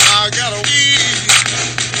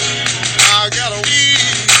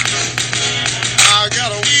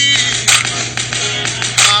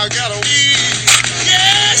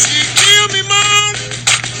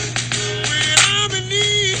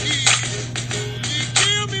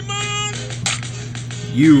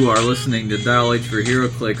You are listening to Dial H for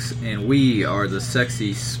HeroClix, and we are the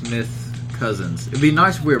Sexy Smith cousins. It'd be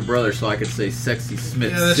nice if we were brothers so I could say Sexy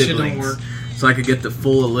Smith that siblings. shit don't work. So I could get the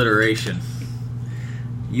full alliteration.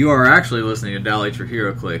 You are actually listening to Dial H for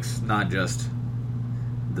HeroClix, not just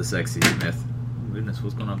the Sexy Smith. Goodness,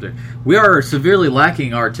 what's going on up there? We are severely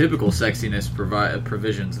lacking our typical sexiness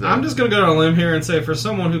provisions, though. I'm just going to go on a limb here and say, for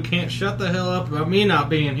someone who can't shut the hell up about me not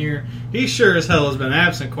being here, he sure as hell has been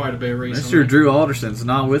absent quite a bit recently. Mr. Drew Alderson's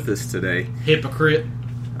not with us today. Hypocrite.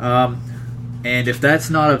 And if that's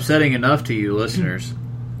not upsetting enough to you listeners,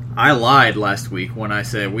 I lied last week when I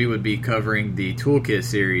said we would be covering the Toolkit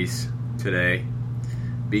series today,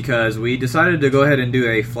 because we decided to go ahead and do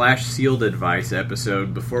a Flash Sealed Advice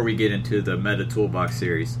episode before we get into the Meta Toolbox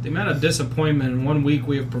series. The amount of disappointment in 1 week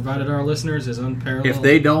we have provided our listeners is unparalleled. If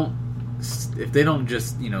they don't just,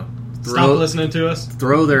 stop listening to us,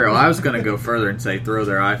 I was going to go further and say throw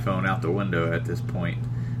their iPhone out the window at this point.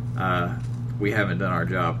 We haven't done our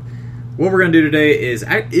job. What we're going to do today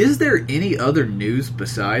is there any other news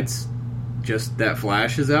besides just that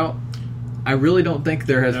Flash is out? I really don't think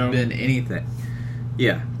there has been anything.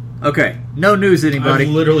 Yeah. Okay. No news, anybody.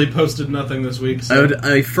 I've literally posted nothing this week. So.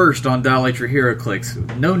 A first on Dial H for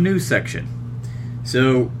HeroClix. No news section.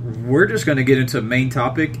 So we're just going to get into main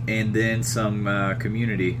topic and then some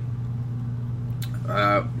community.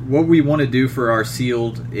 What we want to do for our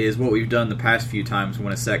sealed is what we've done the past few times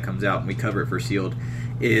when a set comes out and we cover it for sealed,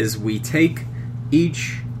 is we take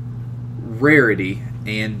each rarity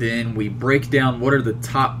and then we break down what are the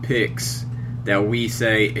top picks that we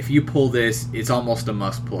say, if you pull this, it's almost a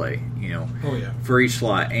must play, Oh, yeah. for each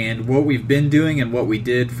slot. And what we've been doing and what we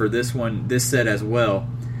did for this set as well,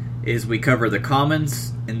 is we cover the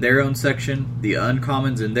commons in their own section, the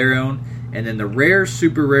uncommons in their own, and then the rares,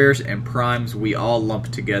 super rares, and primes we all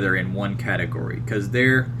lump together in one category, because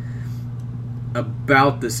they're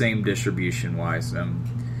about the same distribution-wise.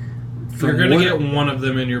 You're going to get one of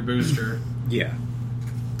them in your booster. Yeah.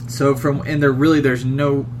 So there's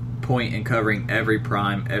no point in covering every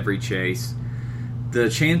prime, every chase.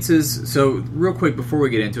 The chances... So, real quick, before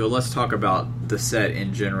we get into it, let's talk about the set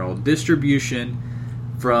in general. Distribution,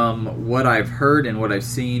 from what I've heard and what I've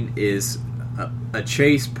seen, is a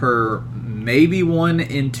chase per maybe 1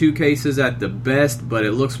 in 2 cases at the best, but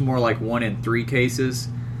it looks more like 1 in 3 cases.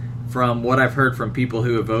 From what I've heard from people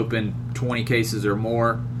who have opened 20 cases or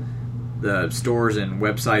more, the stores and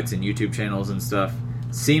websites and YouTube channels and stuff,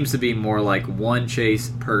 seems to be more like 1 chase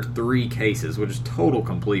per 3 cases, which is total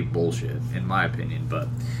complete bullshit, in my opinion, but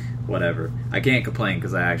whatever. I can't complain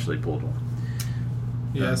because I actually pulled one.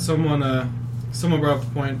 Yeah, someone brought up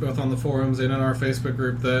the point, both on the forums and in our Facebook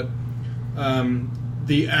group, that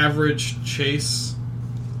the average chase,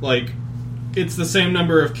 it's the same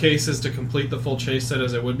number of cases to complete the full chase set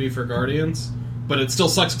as it would be for Guardians, but it still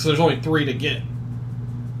sucks because there's only 3 to get.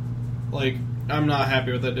 I'm not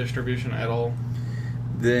happy with that distribution at all.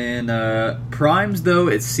 Then primes, though,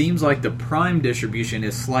 it seems like the prime distribution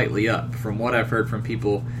is slightly up. From what I've heard from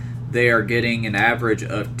people, they are getting an average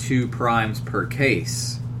of 2 primes per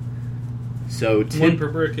case. So 1 per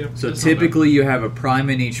brick, yeah. So typically you have a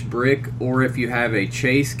prime in each brick, or if you have a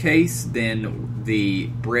chase case, then the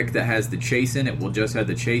brick that has the chase in it will just have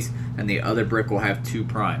the chase, and the other brick will have 2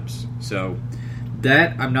 primes. So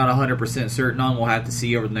that I'm not 100% certain on. We'll have to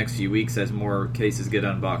see over the next few weeks as more cases get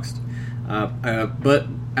unboxed. But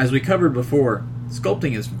as we covered before,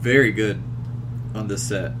 sculpting is very good on this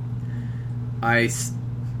set. I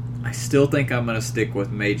still think I'm going to stick with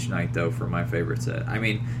Mage Knight, though, for my favorite set. I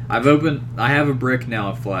mean, I have a brick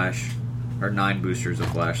now of Flash, or 9 boosters of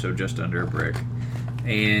Flash, so just under a brick.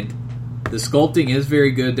 And the sculpting is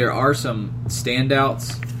very good. There are some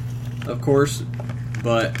standouts, of course,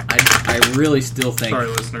 but I really still think... Sorry,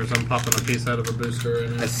 listeners, I'm popping a piece out of a booster right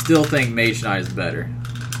now. I still think Mage Knight is better.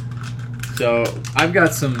 So, I've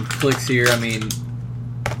got some clicks here. I mean,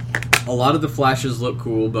 a lot of the flashes look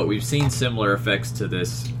cool, but we've seen similar effects to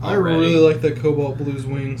this already. I really like that Cobalt Blue's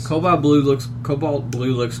wings. Cobalt Blue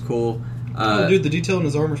looks cool. Dude, the detail in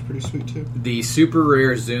his armor is pretty sweet, too. The super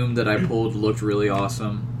rare Zoom that I pulled looked really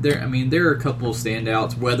awesome. There are a couple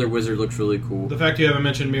standouts. Weather Wizard looks really cool. The fact you haven't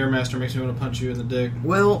mentioned Mirror Master makes me want to punch you in the dick.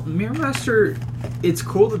 Well, Mirror Master, it's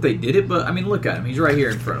cool that they did it, but, I mean, look at him. He's right here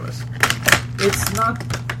in front of us. It's not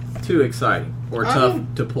too exciting or tough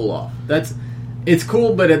to pull off. It's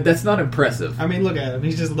cool, but that's not impressive. I mean, look at him.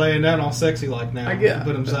 He's just laying down all sexy like now.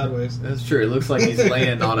 Put him sideways. That's true. It looks like he's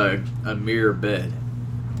laying on a mirror bed.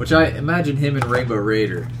 Which I imagine him and Rainbow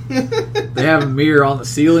Raider. They have a mirror on the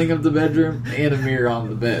ceiling of the bedroom and a mirror on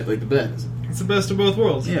the bed. Like the bed. It's the best of both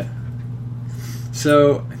worlds. Yeah.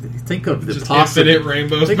 So think of the just infinite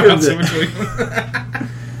rainbows bouncing between.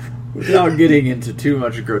 Without getting into too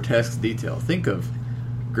much gratuitous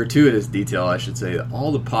detail, I should say,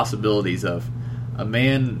 all the possibilities of a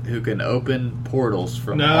man who can open portals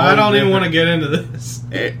from No, I don't even want to get into this.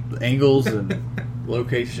 Angles and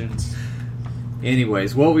locations.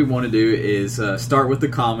 Anyways, what we want to do is start with the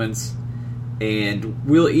commons, and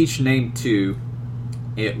we'll each name two.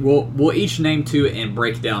 We'll each name two and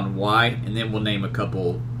break down why, and then we'll name a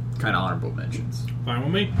couple kind of honorable mentions. Fine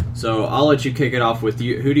with me. So I'll let you kick it off with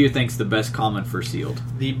you. Who do you think's the best common for sealed?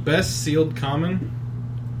 The best sealed common?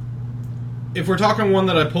 If we're talking one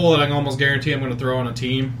that I pull that I can almost guarantee I'm going to throw on a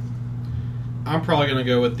team, I'm probably going to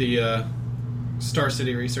go with the Star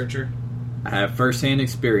City Researcher. I have first-hand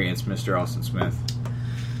experience, Mr. Austin Smith.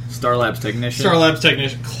 Star Labs Technician. Star Labs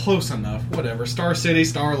Technician. Close enough. Whatever. Star City,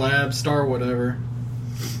 Star Labs, Star whatever.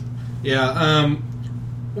 Yeah,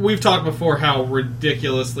 we've talked before how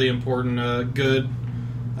ridiculously important good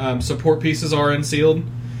support pieces are in sealed,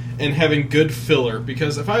 and having good filler.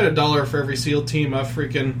 Because if I had $1 for every sealed team, I've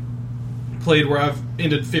freaking played where I've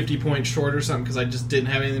ended 50 points short or something because I just didn't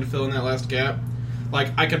have anything to fill in that last gap. Like,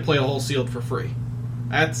 I could play a whole sealed for free.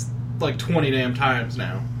 That's like 20 damn times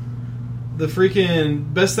now. The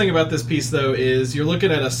freaking best thing about this piece, though, is you're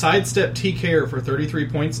looking at a sidestep TKer for 33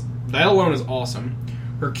 points. That alone is awesome.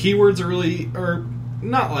 Her keywords are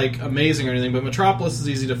not like amazing or anything, but Metropolis is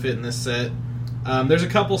easy to fit in this set. There's a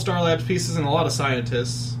couple Star Labs pieces and a lot of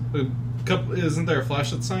scientists. Isn't there a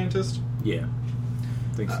Flashlight Scientist? Yeah,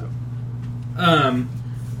 I think so.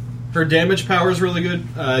 Her damage power is really good.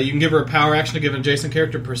 You can give her a power action to give an adjacent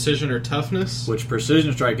character precision or toughness. Which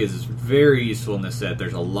Precision Strike is very useful in this set.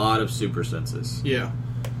 There's a lot of super senses. Yeah.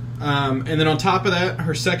 And then on top of that,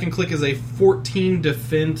 her second click is a 14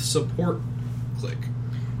 defend support click.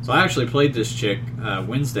 So I actually played this chick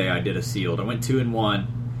Wednesday. I did a sealed. I went 2-1,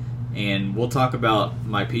 and we'll talk about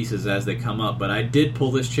my pieces as they come up. But I did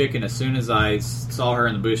pull this chick, and as soon as I saw her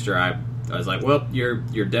in the booster, I was like, "Well, you're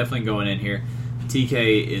definitely going in here."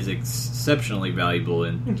 TK is exceptionally valuable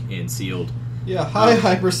in sealed. Yeah,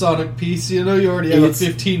 hypersonic piece. You know you already have a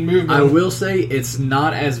 15 movement. I will say it's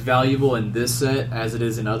not as valuable in this set as it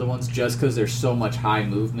is in other ones, just because there's so much high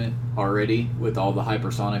movement already with all the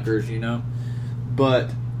hypersonicers, you know. But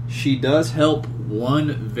she does help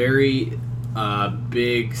one very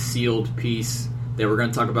big sealed piece that we're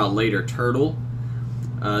going to talk about later, Turtle.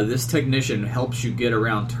 This technician helps you get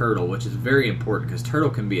around Turtle, which is very important because Turtle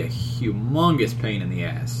can be a humongous pain in the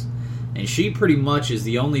ass. And she pretty much is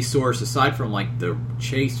the only source, aside from like the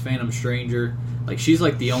Chase Phantom Stranger, like she's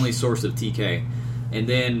like the only source of TK. And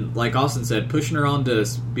then, like Austin said, pushing her on to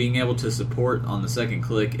being able to support on the second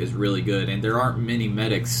click is really good. And there aren't many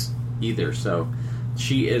medics either, so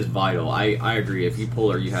she is vital. I agree. If you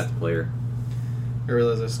pull her, you have to play her. I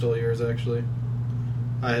realize I stole yours, actually.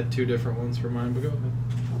 I had two different ones for mine, but go ahead.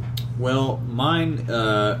 Well,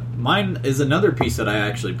 mine is another piece that I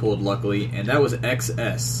actually pulled, luckily, and that was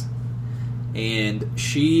XS. And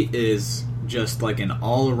she is just like an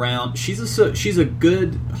all-around... She's a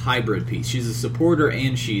good hybrid piece. She's a supporter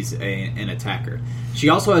and she's an attacker. She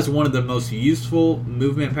also has one of the most useful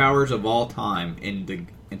movement powers of all time in the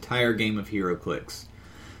entire game of Hero Clicks.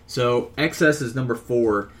 So, XS is number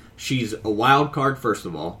 4. She's a wild card, first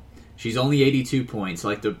of all. She's only 82 points,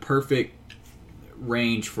 like the perfect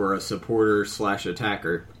range for a supporter /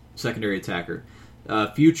 attacker, secondary attacker.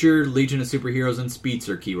 Future Legion of Superheroes and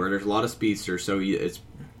Speedster keyword. There's a lot of speedsters, so it's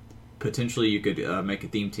potentially you could make a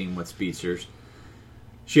theme team with speedsters.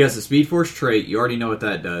 She has the Speed Force trait. You already know what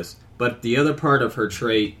that does. But the other part of her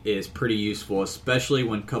trait is pretty useful, especially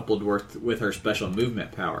when coupled with her special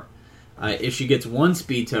movement power. If she gets 1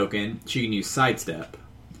 speed token, she can use Sidestep.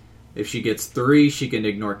 If she gets 3, she can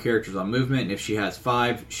ignore characters on movement. And if she has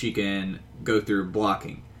 5, she can go through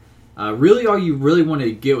blocking. Really, all you really want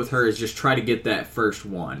to get with her is just try to get that first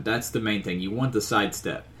one. That's the main thing. You want the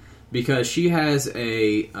Sidestep. Because she has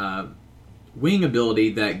a wing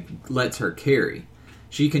ability that lets her carry.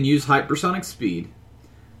 She can use Hypersonic Speed.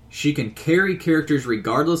 She can carry characters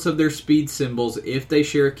regardless of their speed symbols if they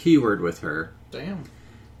share a keyword with her. Damn.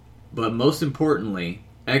 But most importantly,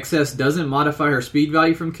 XS doesn't modify her speed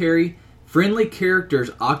value from carry. Friendly characters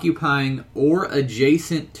occupying or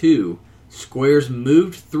adjacent to squares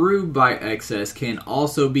moved through by XS can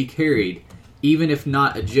also be carried, even if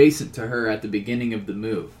not adjacent to her at the beginning of the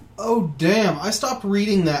move. Oh, damn. I stopped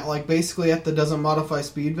reading that, like, basically at the doesn't modify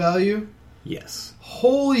speed value. Yes.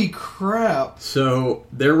 Holy crap. So,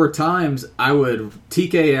 there were times I would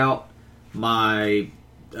TK out my...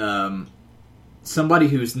 somebody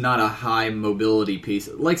who's not a high mobility piece,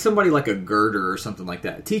 like somebody like a girder or something like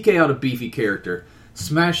that. TK out a beefy character,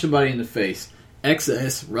 smash somebody in the face,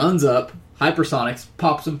 XS runs up, hypersonics,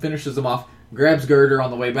 pops them, finishes them off, grabs Girder on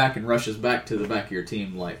the way back, and rushes back to the back of your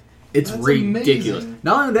team. Like, it's That's ridiculous. amazing.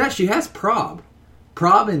 Not only that, she has Prob.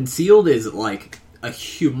 Prob and Sealed is like a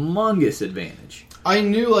humongous advantage. I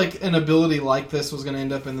knew like an ability like this was going to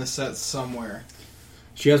end up in the set somewhere.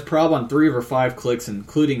 She has Prob on 3 of her 5 clicks,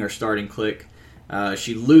 including her starting click.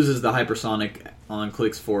 She loses the hypersonic on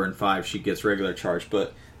clicks 4 and 5. She gets regular charge.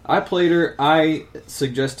 But I played her. I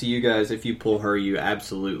suggest to you guys, if you pull her, you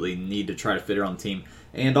absolutely need to try to fit her on the team.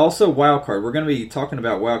 And also Wildcard. We're going to be talking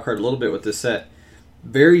about Wildcard a little bit with this set.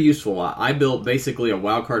 Very useful. I built basically a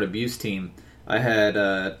Wildcard abuse team. I had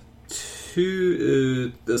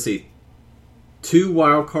two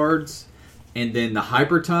Wildcards, and then the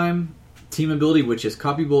Hyper Time team ability, which is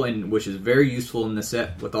copyable and which is very useful in the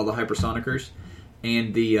set with all the hypersonicers,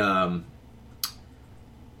 and the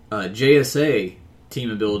JSA team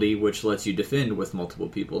ability, which lets you defend with multiple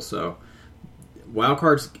people. So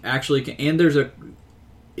wildcards actually can, and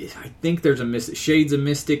I think there's a Shades of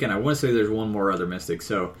Mystic, and I want to say there's one more other Mystic.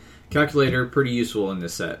 So Calculator, pretty useful in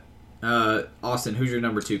this set. Austin, who's your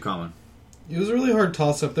number 2 common? It was a really hard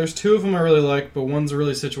toss-up. There's 2 of them I really like, but one's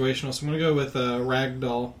really situational, so I'm going to go with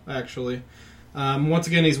Ragdoll, actually. Once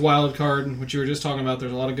again, he's wild card, which you were just talking about.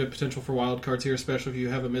 There's a lot of good potential for wild cards here, especially if you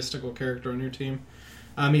have a mystical character on your team.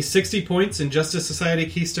 He's 60 points in Justice Society,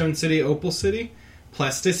 Keystone City, Opal City.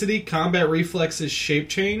 Plasticity, Combat Reflexes, Shape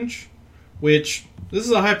Change, which, this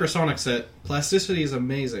is a hypersonic set. Plasticity is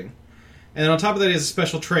amazing. And then on top of that, he has a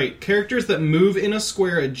special trait. Characters that move in a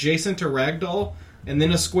square adjacent to Ragdoll and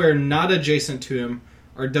then a square not adjacent to him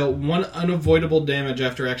are dealt 1 unavoidable damage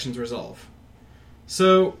after actions resolve.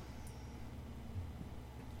 So,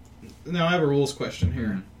 now I have a rules question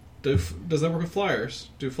here. Does that work with flyers?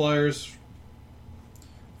 Do flyers...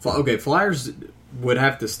 Okay, flyers would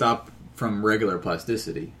have to stop from regular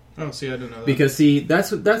plasticity. Oh, see, I didn't know that. Because, see,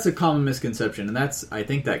 that's a common misconception, and I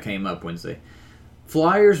think that came up Wednesday.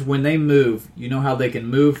 Flyers, when they move, you know how they can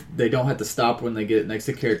move, they don't have to stop when they get next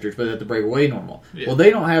to characters, but they have to break away normal. Yeah. Well, they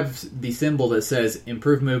don't have the symbol that says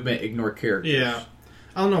improve movement, ignore characters. Yeah.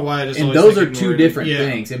 I don't know why I just And always those are think 2 ignoring- different yeah.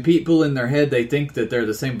 things. And people in their head, they think that they're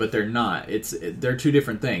the same, but they're not. They're 2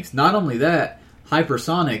 different things. Not only that,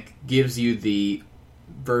 Hypersonic gives you the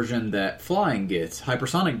version that flying gets.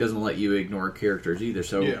 Hypersonic doesn't let you ignore characters either,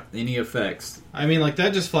 so Yeah. any effects. I mean, like,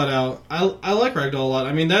 that just flat out... I like Ragdoll a lot.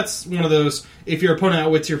 I mean, that's one of those... If your opponent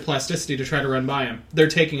outwits your plasticity to try to run by him, they're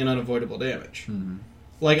taking an unavoidable damage. Mm-hmm.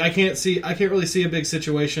 Like, I can't really see a big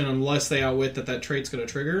situation unless they outwit that trait's going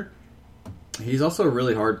to trigger. He's also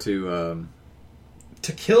really hard to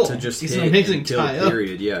kill. to just He's hit an amazing and kill, tie-up.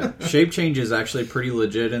 period. Yeah. Shape change is actually pretty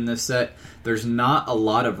legit in this set. There's not a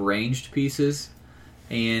lot of ranged pieces.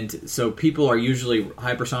 And so people are usually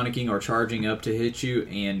hypersonicking or charging up to hit you,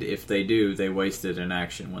 and if they do, they wasted an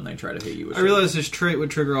action when they try to hit you with I realized his trait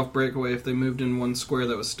would trigger off breakaway if they moved in 1 square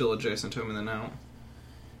that was still adjacent to him and then out.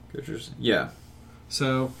 Yeah.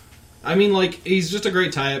 So, I mean, like, he's just a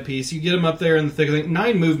great tie-up piece. You get him up there in the thick of things.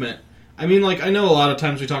 9 movement. I mean, like, I know a lot of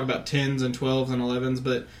times we talk about 10s and 12s and 11s,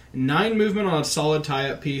 but 9 movement on a solid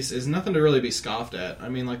tie-up piece is nothing to really be scoffed at. I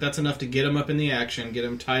mean, like, that's enough to get him up in the action, get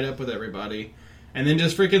him tied up with everybody, and then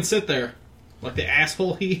just freaking sit there. Like the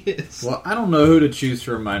asshole he is. Well, I don't know who to choose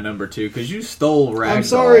for my number 2, because you stole Ragdoll. I'm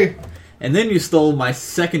sorry. And then you stole my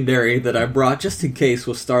secondary that I brought just in case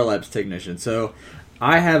with Starlabs Technician. So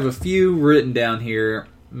I have a few written down here.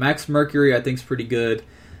 Max Mercury I think is pretty good.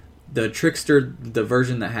 The Trickster, the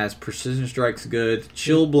version that has Precision Strike's good.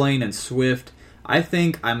 Chillblain and Swift. I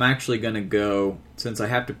think I'm actually going to go, since I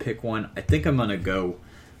have to pick one, I think I'm going to go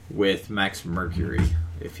with Max Mercury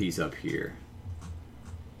if he's up here.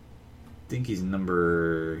 I think he's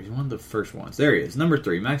one of the first ones. There he is, number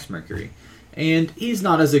 3, Max Mercury. And he's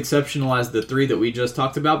not as exceptional as the 3 that we just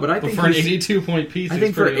talked about, but I think for an 82-point piece, I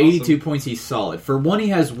think for pretty 82 awesome. points he's solid. For one, he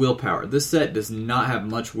has willpower. This set does not have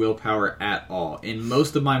much willpower at all. In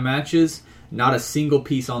most of my matches, not a single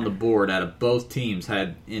piece on the board out of both teams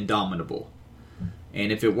had Indomitable.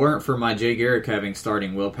 And if it weren't for my Jay Garrick having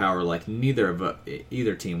starting willpower, like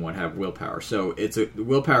either team would have willpower. So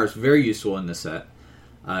willpower is very useful in this set.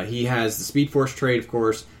 He has the Speed Force trait, of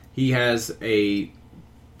course. He has a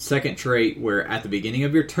second trait where at the beginning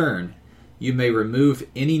of your turn, you may remove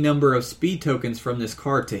any number of speed tokens from this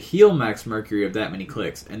card to heal Max Mercury of that many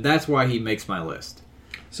clicks. And that's why he makes my list.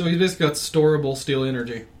 So he just got storable steel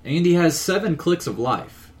energy. And he has 7 clicks of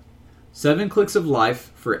life. 7 clicks of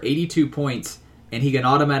life for 82 points, and he can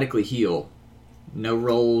automatically heal. No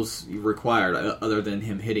rolls required other than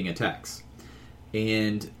him hitting attacks.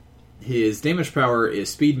 And His damage power is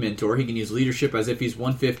Speed Mentor. He can use Leadership as if he's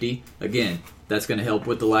 150. Again, that's going to help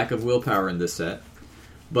with the lack of willpower in this set.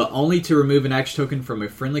 But only to remove an action token from a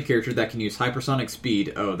friendly character that can use Hypersonic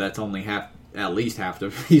Speed. Oh, that's only at least half the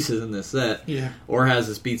pieces in this set. Yeah. Or has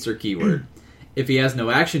a Speedster keyword. If he has no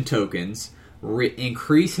action tokens,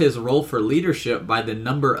 increase his roll for Leadership by the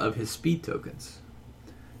number of his speed tokens.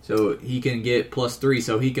 So he can get +3,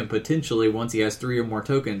 so he can potentially, once he has 3 or more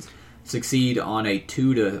tokens, succeed on a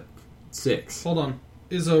 2 to 6. Hold on.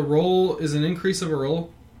 Is an increase of a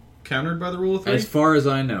roll countered by the rule of 3? As far as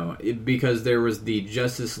I know, because there was the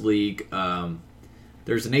Justice League,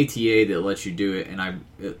 there's an ATA that lets you do it, and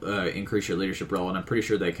increase your leadership roll, and I'm pretty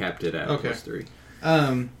sure they capped it at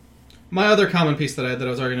 +3. My other common piece that I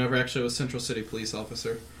was arguing over actually was Central City Police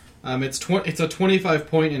Officer. It's a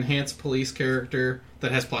 25-point enhanced police character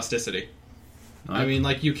that has plasticity. I mean,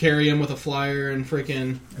 like, you carry him with a flyer and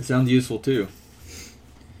freaking... It sounds useful, too.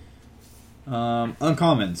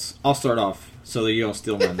 Uncommons. I'll start off so that you don't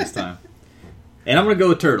steal mine this time. And I'm going to go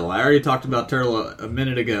with Turtle. I already talked about Turtle a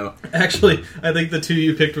minute ago. Actually, I think the 2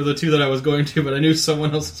 you picked were the 2 that I was going to, but I knew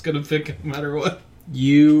someone else was going to pick no matter what.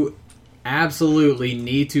 You absolutely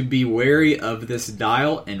need to be wary of this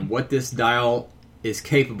dial and what this dial is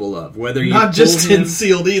capable of. Whether you not just in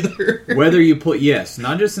sealed either. Whether you yes,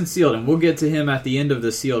 not just in sealed, and we'll get to him at the end of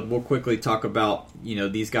the sealed. We'll quickly talk about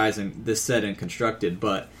these guys in this set and constructed,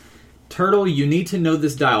 but Turtle, you need to know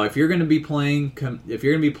this dial. If you're going to be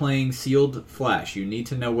playing sealed Flash, you need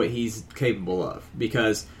to know what he's capable of,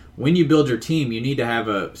 because when you build your team, you need to have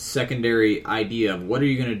a secondary idea of what are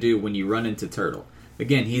you going to do when you run into Turtle.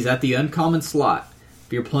 Again, he's at the uncommon slot.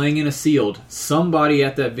 If you're playing in a sealed, somebody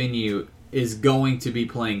at that venue is going to be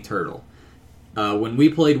playing Turtle. When we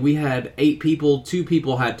played, we had 8 people. 2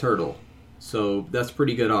 people had Turtle. So that's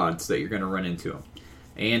pretty good odds that you're going to run into him.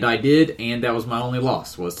 And I did, and that was my only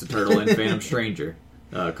loss, was to Turtle and Phantom Stranger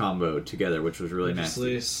combo together, which was really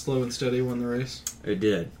nasty. Slow and steady won the race. It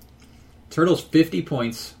did. Turtle's 50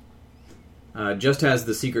 points, just has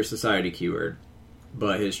the Secret Society keyword,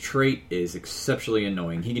 but his trait is exceptionally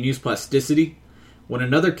annoying. He can use Plasticity. When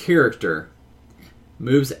another character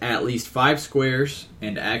moves at least 5 squares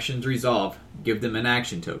and actions resolve, give them an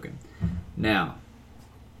action token. Now,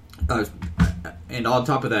 and on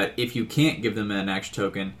top of that, if you can't give them an action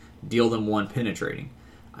token, deal them 1 penetrating.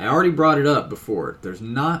 I already brought it up before. There's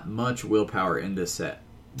not much willpower in this set.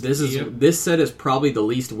 This set is probably the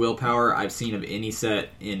least willpower I've seen of any set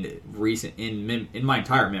in my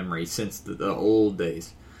entire memory since the old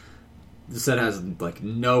days. The set has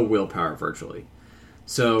no willpower virtually.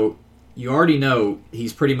 So you already know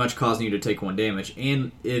he's pretty much causing you to take 1 damage,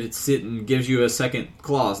 and it gives you a second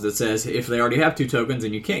clause that says if they already have 2 tokens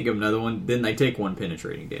and you can't give them another one, then they take 1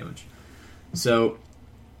 penetrating damage. So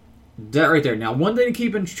that right there. Now, one thing to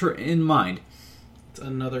keep in mind: it's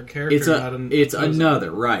another character. It's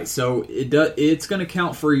another, right? So it's going to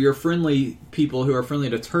count for your friendly people who are friendly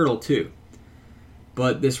to Turtle too.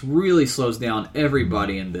 But this really slows down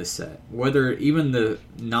everybody in this set, whether even the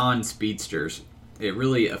non-speedsters. It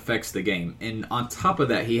really affects the game. And on top of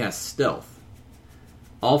that, he has stealth.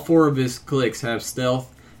 All 4 of his clicks have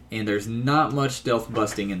stealth, and there's not much stealth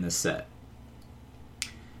busting in this set.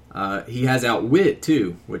 He has Outwit,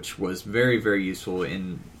 too, which was very, very useful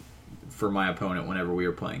for my opponent whenever we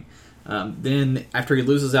were playing. Then, after he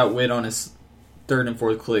loses Outwit on his 3rd and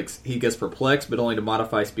 4th clicks, he gets Perplex, but only to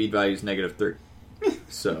modify speed values -3.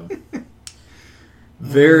 So,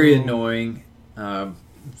 very annoying.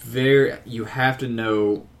 You have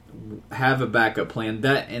to have a backup plan.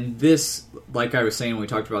 And this, like I was saying when we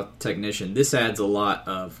talked about the Technician, this adds a lot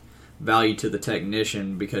of value to the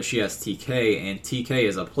Technician because she has TK, and TK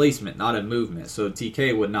is a placement, not a movement. So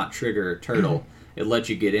TK would not trigger Turtle. It lets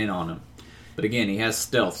you get in on him. But again, he has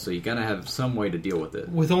stealth, so you gotta have some way to deal with it.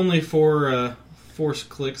 With only 4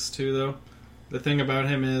 clicks too, though, the thing about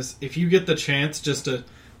him is if you get the chance just to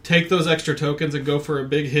take those extra tokens and go for a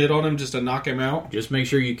big hit on him just to knock him out. Just make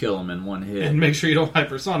sure you kill him in 1 hit. And make sure you don't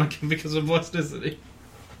hypersonic him because of plasticity.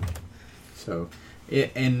 So,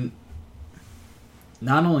 and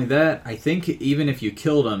not only that, I think even if you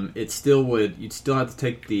killed him, you'd still have to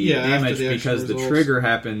take the damage because the trigger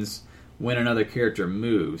happens when another character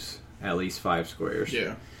moves at least 5 squares.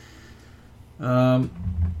 Yeah.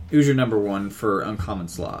 Who's your number 1 for uncommon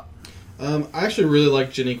slot? I actually really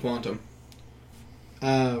like Jenny Quantum.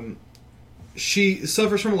 She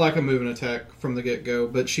suffers from a lack of movement attack from the get-go,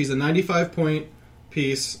 but she's a 95-point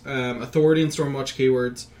piece, Authority and Stormwatch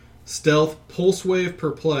keywords, Stealth, Pulse Wave,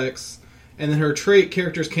 Perplex, and then her trait,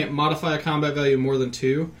 characters can't modify a combat value more than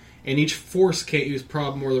 2, and each force can't use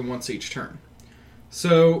prob more than once each turn.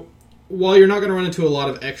 So, while you're not going to run into a lot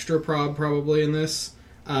of extra prob probably in this,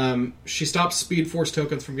 she stops Speed Force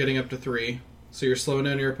tokens from getting up to 3, so you're slowing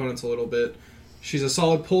down your opponents a little bit. She's a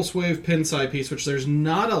solid Pulse Wave pin side piece, which there's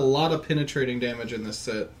not a lot of penetrating damage in this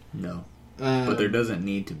set. No. But there doesn't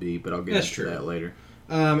need to be, but I'll get into that later.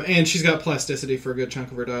 And she's got Plasticity for a good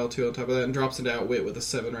chunk of her dial, too, on top of that, and drops into Outwit with a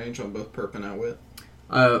 7 range on both Perp and Outwit.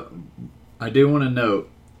 I do want to note,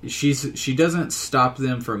 she doesn't stop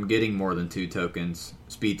them from getting more than 2 tokens,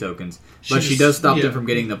 speed tokens, but she does stop them from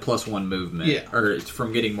getting the +1 movement, or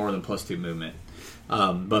from getting more than +2 movement.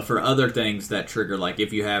 But for other things that trigger, like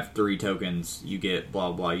if you have 3 tokens, you get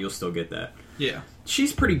blah blah, you'll still get that. Yeah.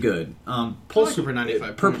 She's pretty good. Pulse for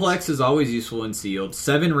 95 Perplex is always useful in sealed.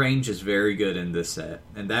 7 range is very good in this set,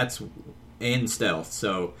 and that's in stealth.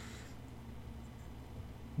 So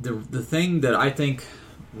the thing that I think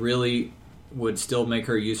really would still make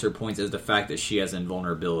her use her points is the fact that she has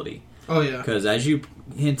invulnerability. Oh yeah. Because as you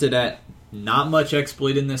hinted at, not much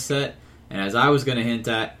exploit in this set, and as I was going to hint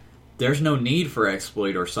at, there's no need for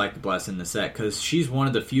exploit or Psychic Blast in the set because she's one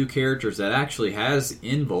of the few characters that actually has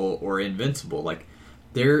invul or invincible. Like,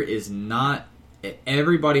 there is not...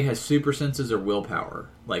 Everybody has super senses or willpower.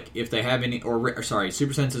 Like, if they have any...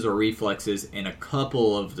 super senses or reflexes, and a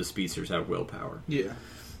couple of the speedsters have willpower. Yeah.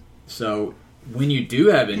 So, when you do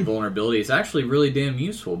have invulnerability, it's actually really damn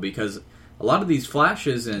useful because a lot of these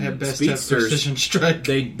flashes and speedsters,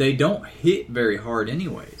 they don't hit very hard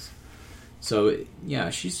anyways. So, yeah,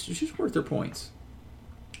 she's worth her points.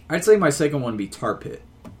 I'd say my second one would be Tar Pit.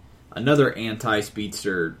 Another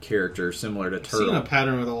anti-speedster character similar to Turtle. Seeing a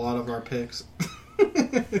pattern with a lot of our picks.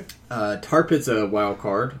 Tar Pit's a wild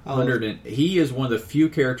card. He is one of the few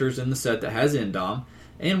characters in the set that has Indom.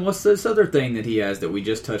 And what's this other thing that he has that we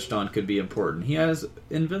just touched on could be important? He has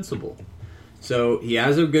Invincible. So, he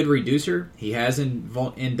has a good reducer. He has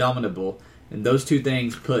Indomitable. And those two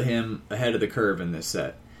things put him ahead of the curve in this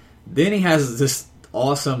set. Then he has this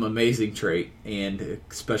awesome, amazing trait and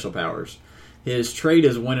special powers. His trait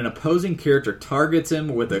is when an opposing character targets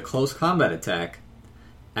him with a close combat attack,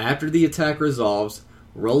 after the attack resolves,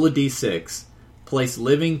 roll a d6, place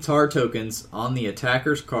living tar tokens on the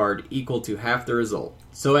attacker's card equal to half the result.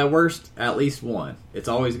 So at worst, at least 1. It's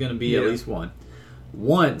always going to be at least 1.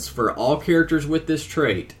 Once, for all characters with this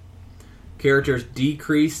trait, characters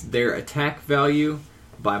decrease their attack value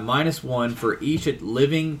by -1 for each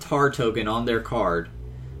living tar token on their card,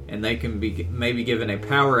 and they can be maybe given a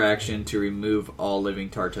power action to remove all living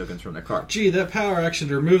tar tokens from their card. Gee, that power action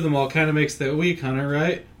to remove them all kind of makes that weak, Hunter,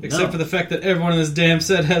 right? Except for the fact that everyone in this damn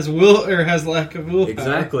set has lack of willpower.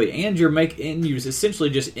 Exactly, and you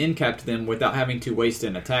essentially just incapped them without having to waste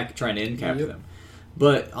an attack trying to incap them.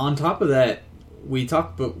 But on top of that, we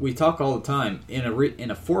talk all the time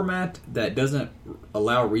in a format that doesn't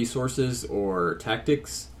allow resources or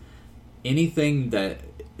tactics. Anything that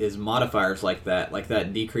is modifiers like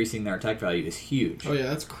that decreasing their attack value is huge. Oh yeah,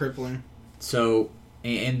 that's crippling. So,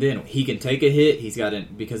 and then he can take a hit. He's got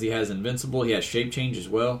because he has Invincible. He has Shape Change as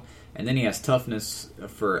well, and then he has Toughness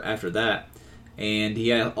for after that, and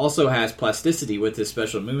he also has Plasticity with his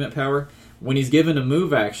special movement power. When he's given a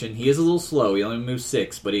move action, he is a little slow. He only moves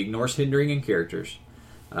 6, but he ignores hindering and characters.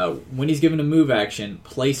 When he's given a move action,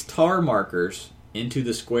 place tar markers into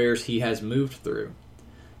the squares he has moved through.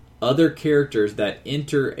 Other characters that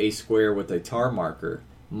enter a square with a tar marker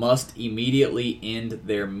must immediately end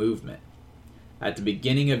their movement. At the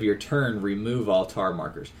beginning of your turn, remove all tar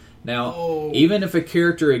markers. Now, even if a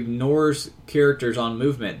character ignores characters on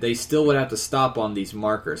movement, they still would have to stop on these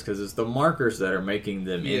markers, because it's the markers that are making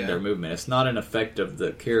them end their movement. It's not an effect of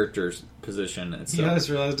the character's position itself. You know, I just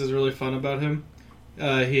realized is really fun about him?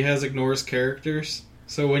 He has ignores characters,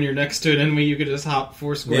 so when you're next to an enemy, you could just hop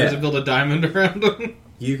 4 squares and build a diamond around him.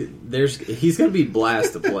 He's going to be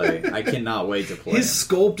blast to play. I cannot wait to play His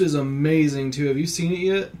sculpt is amazing, too. Have you seen it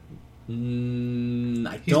yet? I don't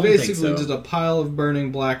think so. He's basically just a pile of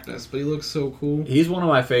burning blackness, but he looks so cool. He's one of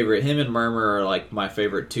my favorite. Him and Murmur are like my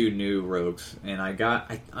favorite 2 new rogues, and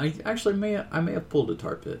I actually may have pulled a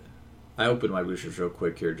Tar Pit. I opened my boosters real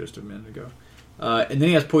quick here just a minute ago. And then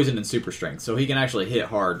he has Poison and Super Strength, so he can actually hit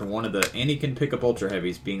hard. And he can pick up Ultra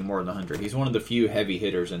Heavies, being more than 100. He's one of the few heavy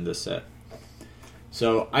hitters in this set.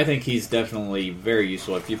 So I think he's definitely very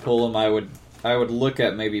useful. If you pull him, I would look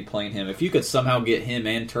at maybe playing him. If you could somehow get him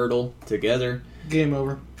and Turtle together, game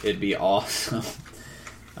over. It'd be awesome.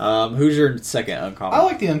 Who's your second uncommon? I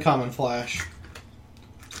like the uncommon Flash.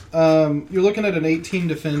 You're looking at an 18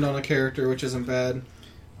 defend on a character, which isn't bad.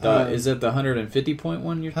 Is it the 150 point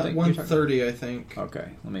one you're thinking? 130, I think.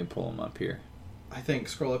 Okay, let me pull him up here. I think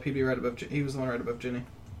scroll up. He'd be right above. He was the one right above Jenny.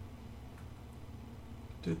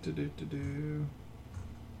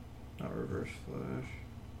 Not Reverse Flash.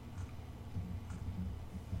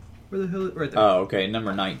 Where the hell? Right there. Oh, okay.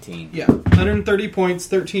 Number 19. Yeah. 130 points,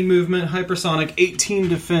 13 movement, hypersonic, 18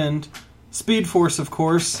 defend. Speed Force, of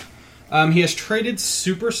course. He has traded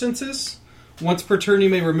Super Senses. Once per turn, you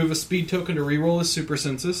may remove a speed token to reroll his Super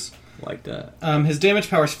Senses. Like that. His damage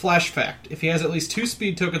power is Flash Fact. If he has at least 2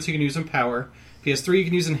 speed tokens, he can use Empower. If he has 3, he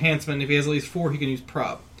can use Enhancement. If he has at least 4, he can use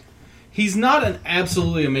Prob. He's not an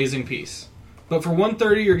absolutely amazing piece. But for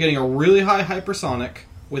 130, you're getting a really high hypersonic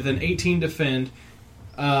with an 18 defend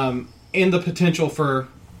and the potential for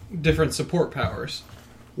different support powers.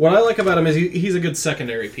 What I like about him is he's a good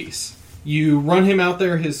secondary piece. You run him out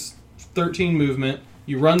there, his 13 movement,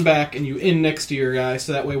 you run back, and you end next to your guy,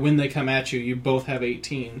 so that way when they come at you, you both have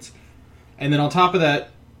 18s. And then on top of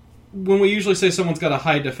that, when we usually say someone's got a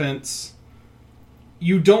high defense,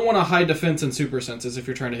 you don't want a high defense and super senses if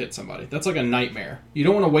you're trying to hit somebody. That's like a nightmare. You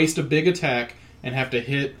don't want to waste a big attack and have to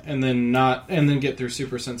hit and then get through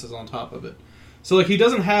super senses on top of it. So like he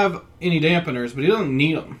doesn't have any dampeners, but he doesn't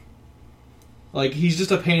need them. Like he's just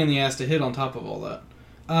a pain in the ass to hit on top of all that.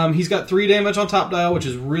 He's got 3 damage on top dial, which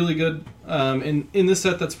is really good. In this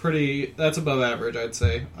set, that's above average, I'd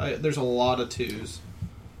say. There's a lot of 2s.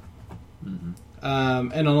 Mm-hmm.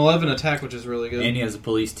 And an 11 attack, which is really good. And he has a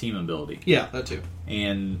police team ability. Yeah, that too.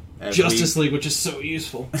 And Justice League, which is so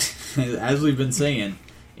useful. As we've been saying,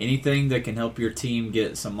 anything that can help your team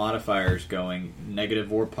get some modifiers going,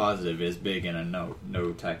 negative or positive, is big in a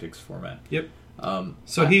no tactics format. Yep.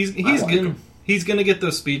 So he's gonna get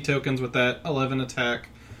those speed tokens with that 11 attack.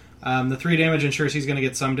 The 3 damage ensures he's gonna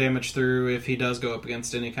get some damage through if he does go up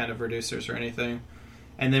against any kind of reducers or anything.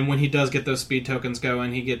 And then when he does get those speed tokens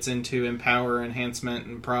going, he gets into Empower, Enhancement,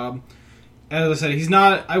 and Prob. As I said, he's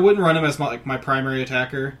not. I wouldn't run him as my primary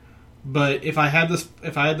attacker, but if I had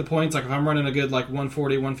the points, like if I'm running a good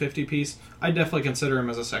 140, 150 piece, I'd definitely consider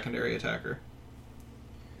him as a secondary attacker.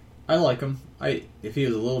 I like him. If he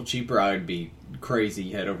was a little cheaper, I would be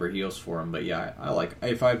crazy head over heels for him. But yeah, I like.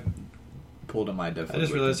 If I pulled him, I definitely. I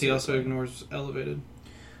just realized he also ignores Elevated.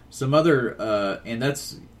 Some other, and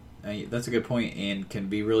that's a good point, and can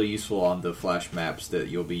be really useful on the flash maps that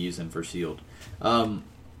you'll be using for Sealed.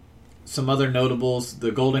 Some other notables: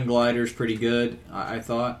 the Golden Glider is pretty good, I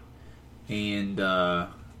thought. And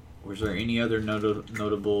was there any other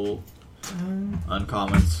notable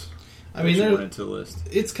uncommons? I mean, you wanted to list.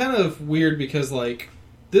 It's kind of weird because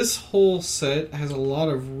this whole set has a lot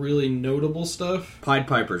of really notable stuff. Pied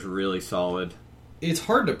Piper's really solid. It's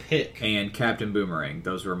hard to pick. And Captain Boomerang.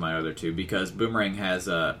 Those were my other two. Because Boomerang has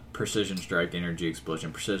a Precision Strike, Energy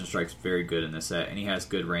Explosion. Precision Strike's very good in this set. And he has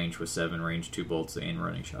good range with 7 range, 2 bolts, and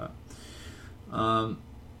running shot.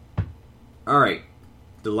 Alright.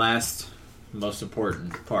 The last most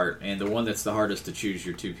important part. And the one that's the hardest to choose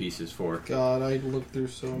your 2 pieces for. God, I looked through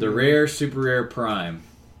so many. The rare, super rare Prime.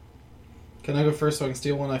 Can I go first so I can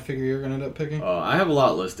steal one I figure you're going to end up picking? Oh, I have a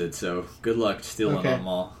lot listed, so good luck stealing them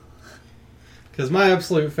all. Because my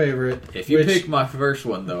absolute favorite... If you pick my first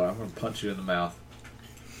one, though, I'm going to punch you in the mouth.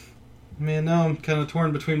 Man, now I'm kind of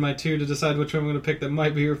torn between my 2 to decide which one I'm going to pick that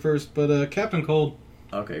might be your first. But Captain Cold.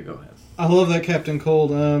 Okay, go ahead. I love that Captain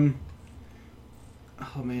Cold. Oh,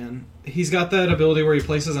 man. He's got that ability where he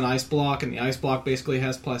places an ice block, and the ice block basically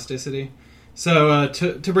has plasticity. So,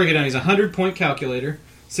 to break it down, he's a 100-point calculator.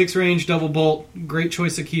 6 range, double bolt, great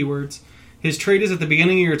choice of keywords. His trait is at the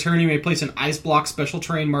beginning of your turn, you may place an ice block special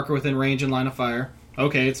terrain marker within range and line of fire.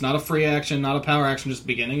 Okay, it's not a free action, not a power action, just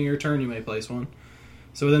beginning of your turn you may place one.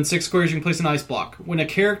 So within 6 squares you can place an ice block. When a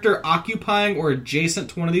character occupying or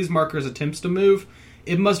adjacent to one of these markers attempts to move,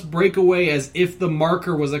 it must break away as if the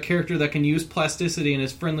marker was a character that can use plasticity and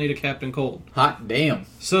is friendly to Captain Cold. Hot damn.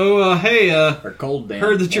 So, hey, or cold damn.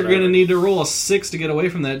 Heard that you're going to need to roll a 6 to get away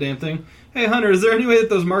from that damn thing. Hey, Hunter, is there any way that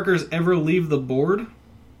those markers ever leave the board?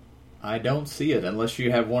 I don't see it, unless you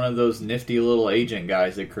have one of those nifty little agent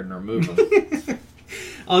guys that can remove them.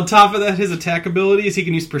 On top of that, his attack abilities, he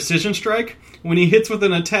can use Precision Strike. When he hits with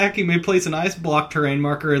an attack, he may place an ice block terrain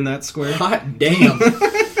marker in that square. Hot damn.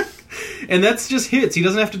 And that's just hits. He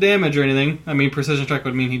doesn't have to damage or anything. I mean, Precision Strike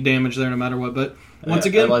would mean he'd damage there no matter what, but once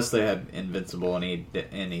again... Unless they had Invincible and he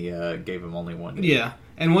gave him only 1 hit. Yeah.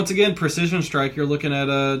 And once again, Precision Strike, you're looking at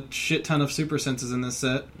a shit ton of super senses in this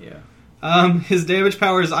set. Yeah. His damage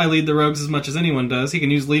power is I lead the rogues as much as anyone does. He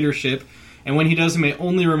can use leadership, and when he does, he may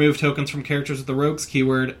only remove tokens from characters with the rogues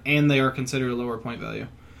keyword, and they are considered a lower point value.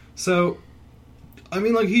 So, I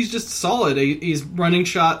mean, he's just solid. He's running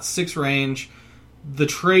shot, 6 range. The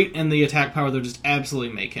trait and the attack power, they'll just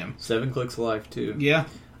absolutely make him. 7 clicks alive, too. Yeah.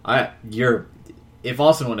 if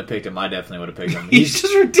Austin would have picked him, I definitely would have picked him. He's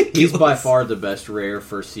just ridiculous. He's by far the best rare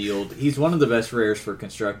for sealed. He's one of the best rares for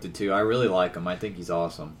constructed, too. I really like him. I think he's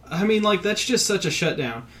awesome. I mean, like, that's just such a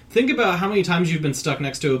shutdown. Think about how many times you've been stuck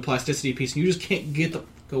next to a plasticity piece and you just can't get the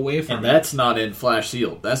away from and it. That's not in Flash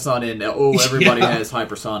Sealed. That's not in, everybody has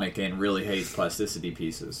hypersonic and really hates plasticity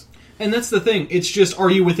pieces. And that's the thing. It's just, are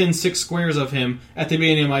you within 6 squares of him at the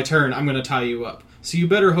beginning of my turn, I'm going to tie you up. So you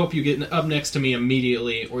better hope you get up next to me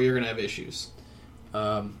immediately or you're going to have issues.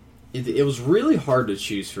 It was really hard to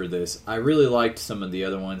choose for this. I really liked some of the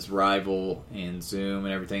other ones, Rival and Zoom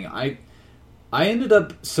and everything. I ended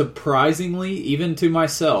up surprisingly, even to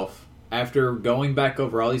myself, after going back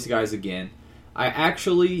over all these guys again, I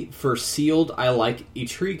actually, for sealed, I like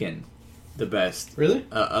Etrigan the best. Really?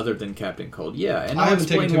 Other than Captain Cold. Yeah, and I I'll haven't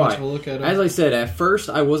taken explain too why. much of a look at it. As I said, at first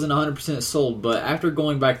I wasn't 100% sold, but after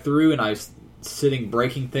going back through and I was sitting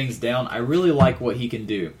breaking things down, I really like what he can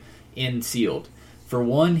do in sealed. For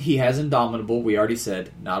one, he has Indomitable, we already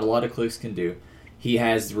said, not a lot of clicks can do. He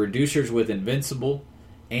has reducers with Invincible,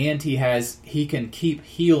 and he can keep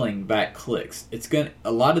healing back clicks.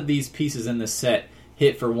 A lot of these pieces in this set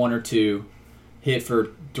hit for 1 or 2, hit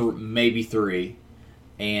for maybe 3,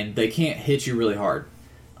 and they can't hit you really hard.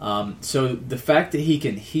 So the fact that he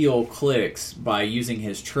can heal clicks by using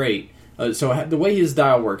his trait, so the way his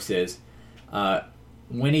dial works is,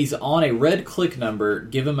 when he's on a red click number,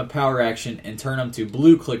 give him a power action and turn him to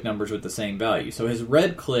blue click numbers with the same value. So his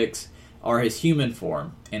red clicks are his human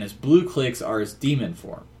form, and his blue clicks are his demon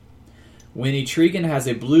form. When Etrigan has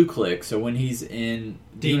a blue click, so when he's in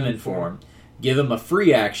demon form, give him a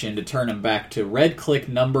free action to turn him back to red click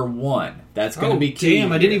number 1. That's going to be key.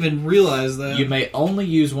 Damn, I didn't even realize that. You may only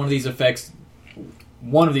use one of these effects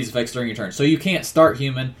during your turn. So you can't start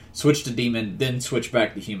human, switch to demon, then switch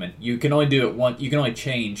back to human. You can only do it once. You can only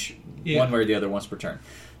change one way or the other once per turn.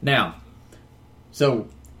 Now, so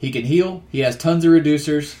he can heal. He has tons of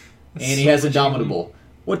reducers, and he has Indomitable.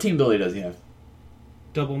 What team ability does he have?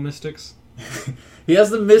 Double Mystics. He has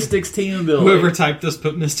the Mystics team ability. Whoever typed this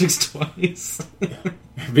put Mystics twice.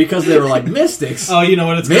 Because they were like, Mystics? Oh, you know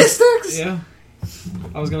what it's Mystics? Yeah.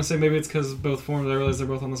 I was going to say maybe it's because both forms. I realized they're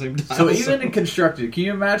both on the same dial. So even in Constructed, can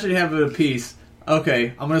you imagine having a piece,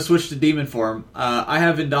 okay, I'm going to switch to Demon form. I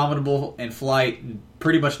have Indomitable and Flight, and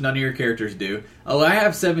pretty much none of your characters do. Oh, I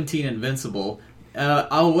have 17 Invincible.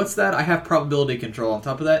 What's that? I have Probability Control on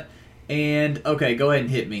top of that. And, okay, go ahead and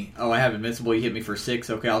hit me. Oh, I have Invincible. You hit me for 6.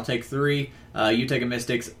 Okay, I'll take 3. You take a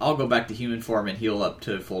Mystics. I'll go back to human form and heal up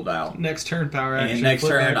to full dial. Next turn, power action. And next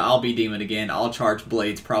turn, I'll be Demon again. I'll charge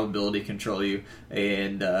Blades, Probability Control you,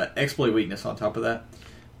 and Exploit Weakness on top of that.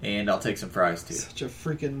 And I'll take some fries, too. Such a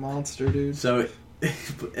freaking monster, dude. So,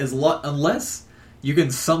 unless you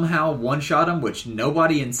can somehow one-shot him, which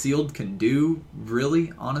nobody in Sealed can do,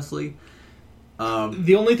 really, honestly,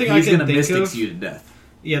 the only thing I he's can going to think Mystics of... you to death.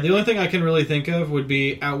 Yeah, the only thing I can really think of would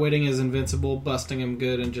be outwitting his Invincible, busting him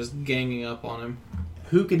good, and just ganging up on him.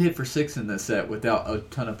 Who can hit for 6 in this set without a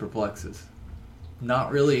ton of perplexes?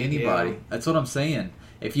 Not really anybody. Yeah. That's what I'm saying.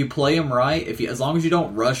 If you play him right, as long as you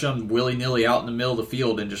don't rush him willy-nilly out in the middle of the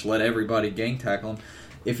field and just let everybody gang tackle him,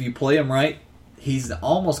 if you play him right, he's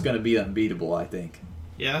almost going to be unbeatable, I think.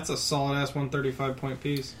 Yeah, that's a solid-ass 135-point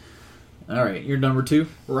piece. All right, you're number 2?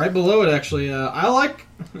 Right below it, actually. I like...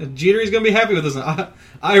 Jeter's going to be happy with this.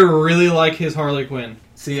 I really like his Harley Quinn.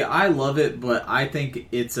 See, I love it, but I think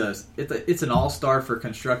it's an all-star for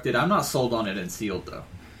Constructed. I'm not sold on it in Sealed, though.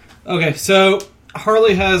 Okay, so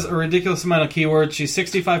Harley has a ridiculous amount of keywords. She's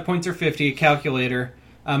 65 points or 50, calculator.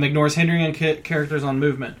 Ignores hindering characters on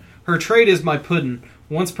movement. Her trait is My Puddin'.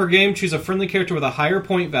 Once per game, choose a friendly character with a higher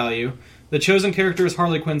point value. The chosen character is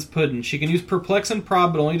Harley Quinn's Puddin'. She can use Perplex and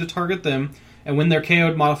Prob, but only to target them, and when they're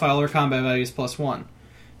KO'd, modify all her combat values +1.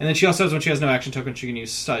 And then she also has, when she has no action token, she can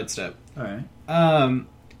use Sidestep. Alright.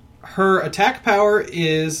 Her attack power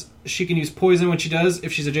is she can use Poison when she does.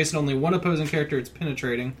 If she's adjacent to only one opposing character, it's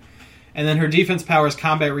Penetrating. And then her defense power is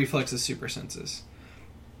Combat Reflexes, Super Senses.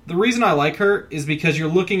 The reason I like her is because you're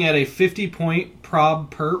looking at a 50-point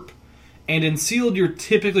Prob Perp, and in Sealed, you're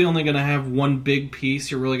typically only going to have one big piece.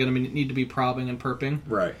 You're really going to need to be probbing and perping.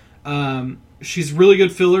 Right. She's really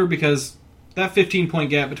good filler because that 15-point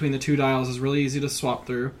gap between the two dials is really easy to swap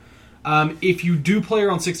through. If you do play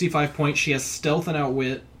her on 65 points, she has Stealth and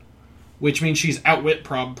Outwit, which means she's Outwit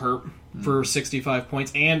Prob Perp for 65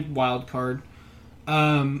 points and Wild Card.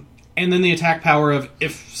 And then the attack power of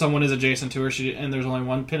if someone is adjacent to her and there's only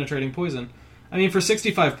one, Penetrating Poison. I mean, for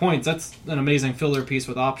 65 points, that's an amazing filler piece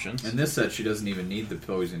with options. In this set, she doesn't even need the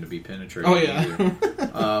poison to be penetrating. Oh,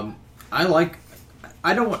 yeah.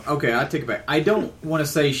 I take it back. I don't want to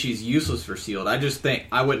say she's useless for Sealed. I just think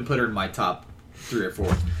I wouldn't put her in my top 3 or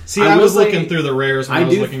 4. See, I was looking through the rares when I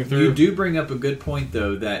was looking through. You do bring up a good point,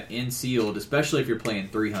 though, that in Sealed, especially if you're playing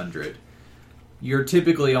 300, you're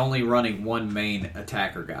typically only running one main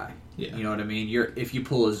attacker guy. Yeah. You know what I mean? If you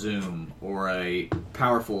pull a Zoom or a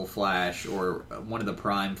powerful flash or one of the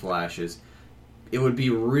prime flashes, it would be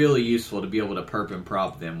really useful to be able to perp and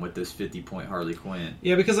prop them with this 50-point Harley Quinn.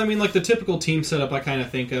 Yeah, because, I mean, like, the typical team setup I kind of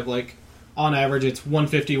think of, like, on average, it's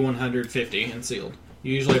 150, 150 in Sealed.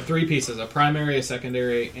 You usually have 3 pieces, a primary, a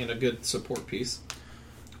secondary, and a good support piece.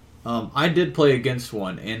 I did play against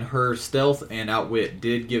one, and her stealth and outwit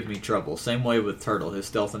did give me trouble. Same way with Turtle. His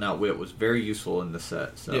stealth and outwit was very useful in the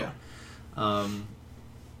set. So, yeah.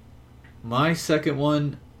 My second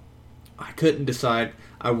one, I couldn't decide.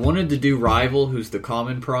 I wanted to do Rival, who's the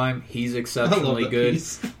common prime. He's exceptionally good.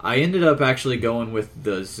 I ended up actually going with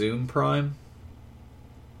the Zoom prime.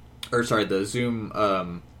 Or, sorry, the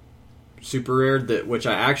Zoom super rare, which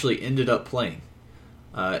I actually ended up playing.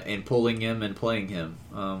 And pulling him and playing him.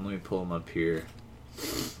 Let me pull him up here.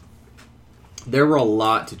 There were a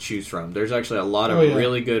lot to choose from. There's actually a lot of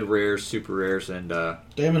really good rares, super rares, and...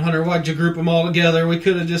 Damn it, Hunter, why'd you group them all together? We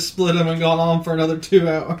could have just split them and gone on for another 2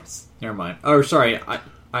 hours. Never mind. Oh, sorry.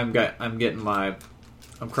 I'm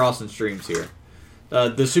crossing streams here.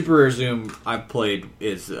 The super rare Zoom I've played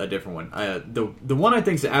is a different one. The one I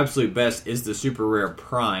think is the absolute best is the super rare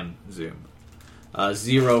Prime Zoom.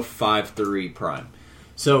 053 Prime.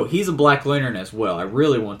 So he's a Black Lantern as well. I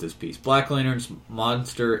really want this piece. Black Lantern's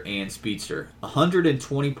Monster and Speedster.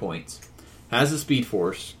 120 points. Has a Speed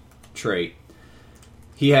Force trait.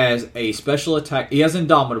 He has a special attack. He has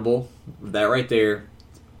Indomitable. That right there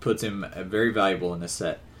puts him very valuable in this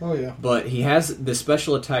set. Oh, yeah. But he has the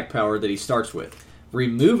special attack power that he starts with.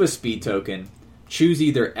 Remove a speed token. Choose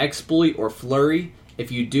either Exploit or Flurry.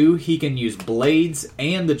 If you do, he can use Blades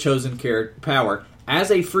and the chosen power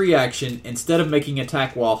as a free action instead of making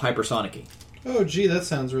attack while hypersonicking. Oh, gee, that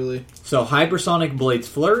sounds really... So, Hypersonic Blades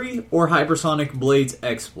Flurry or Hypersonic Blades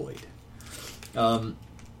Exploit. And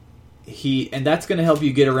that's going to help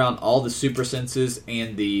you get around all the super senses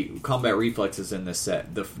and the combat reflexes in this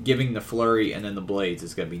set. Giving the Flurry and then the Blades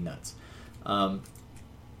is going to be nuts.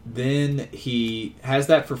 Then he has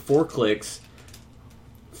that for 4 clicks.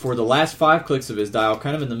 For the last 5 clicks of his dial,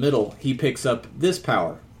 kind of in the middle, he picks up this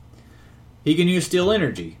power. He can use Steel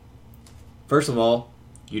Energy. First of all,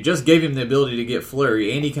 you just gave him the ability to get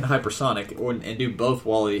Flurry, and he can Hypersonic and do both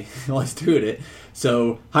while he's doing it.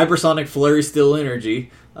 So, Hypersonic, Flurry, Steel Energy.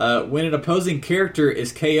 When an opposing character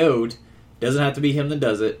is KO'd, doesn't have to be him that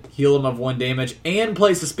does it, heal him of 1 damage, and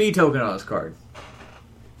place a speed token on his card.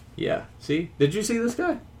 Yeah. See? Did you see this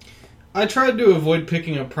guy? I tried to avoid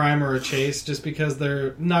picking a Prime or a Chase just because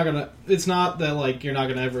they're not gonna... It's not that, like, you're not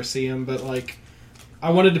gonna ever see them, but, like... I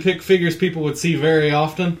wanted to pick figures people would see very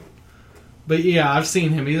often. But yeah, I've seen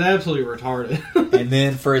him. He's absolutely retarded. And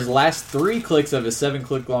then for his last 3 clicks of his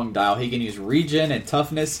 7-click long dial, he can use Regen and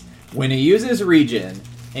Toughness. When he uses Regen,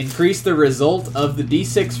 increase the result of the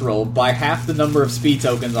D6 roll by half the number of speed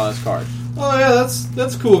tokens on his card. Oh yeah,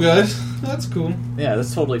 that's cool, guys. That's cool. Yeah,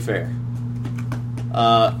 that's totally fair.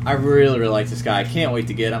 I really, really like this guy. I can't wait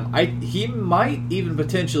to get him. He might even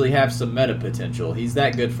potentially have some meta potential. He's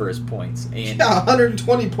that good for his points. And yeah,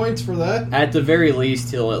 120 points for that. At the very least,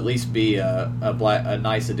 he'll at least be a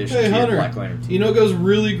nice addition to Hunter, your Black Lantern team. You know what goes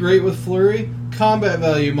really great with Flurry? Combat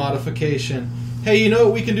value modification. Hey, you know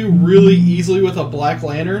what we can do really easily with a Black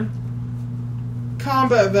Lantern?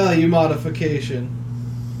 Combat value modification.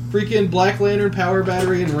 Freaking Black Lantern, Power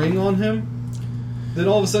Battery, and Ring on him. Then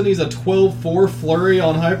all of a sudden he's a 12-4 Flurry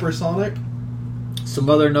on Hypersonic. Some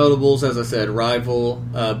other notables, as I said, Rival,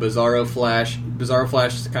 Bizarro Flash. Bizarro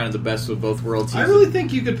Flash is kind of the best of both worlds. I really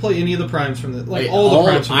think you could play any of the primes from the... Like, all the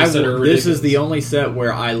primes from the set are ridiculous. This is the only set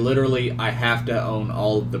where I have to own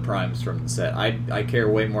all of the primes from the set. I care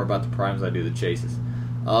way more about the primes than I do the chases.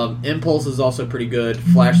 Impulse is also pretty good.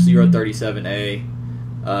 Flash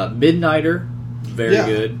 037A. Midnighter, very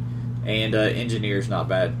good. And Engineer's not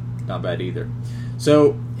bad. Not bad either.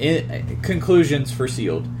 So, conclusions for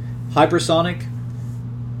Sealed. Hypersonic,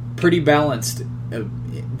 pretty balanced.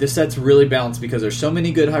 This set's really balanced because there's so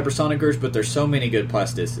many good Hypersonicers, but there's so many good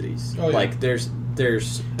plasticities. Oh, yeah. Like, there's And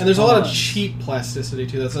there's a lot of cheap plasticity,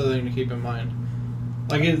 too. That's the other thing to keep in mind.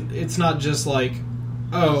 Like, it's not just like,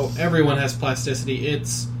 oh, everyone has plasticity.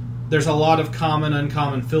 There's a lot of common,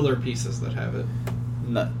 uncommon filler pieces that have it.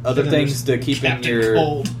 Other things to keep in your...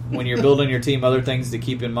 Cold. When you're building your team, other things to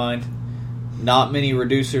keep in mind. Not many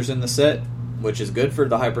reducers in the set, which is good for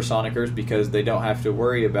the Hypersonicers because they don't have to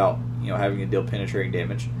worry about having to deal penetrating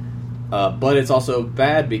damage. But it's also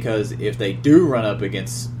bad because if they do run up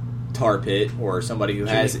against Tar Pit or somebody who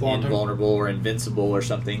has invulnerable or invincible or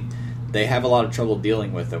something, they have a lot of trouble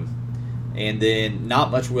dealing with them. And then not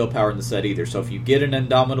much willpower in the set either. So if you get an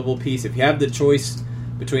Indomitable piece, if you have the choice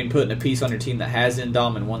between putting a piece on your team that has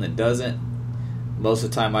Indom and one that doesn't, most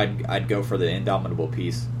of the time I'd go for the Indomitable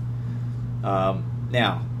piece.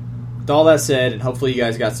 Now, with all that said, and hopefully you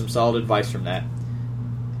guys got some solid advice from that,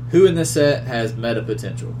 who in this set has meta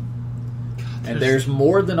potential? And there's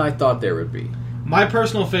more than I thought there would be. My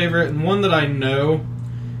personal favorite, and one that I know,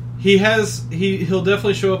 he'll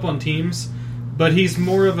definitely show up on teams, but he's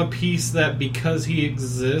more of a piece that because he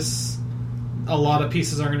exists, a lot of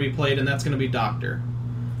pieces are going to be played, and that's going to be Doctor.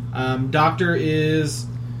 Doctor is,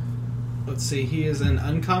 let's see, he is an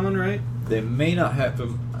uncommon, right? They may not have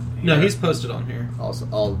him. No, he's posted on here. Also,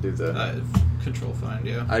 I'll do the control find.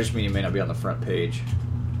 Yeah, I just mean he may not be on the front page.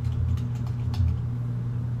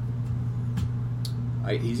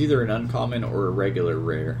 He's either an uncommon or a regular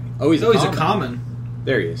rare. Oh, he's a common.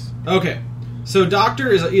 There he is. Okay. So Doctor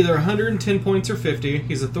is either 110 points or 50.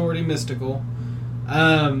 He's Authority Mystical.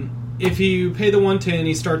 If you pay the 110,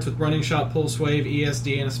 he starts with Running Shot, Pulse Wave,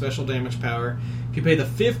 ESD, and a Special Damage Power. If you pay the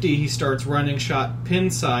 50, he starts Running Shot,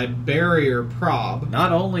 Pinside, Barrier, Prob.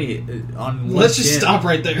 Not only on 110... Let's just stop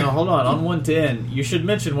right there. No, hold on. On 110, you should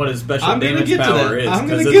mention what his Special Damage Power is. I'm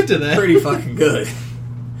going to get to that. Pretty fucking good.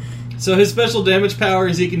 So his Special Damage Power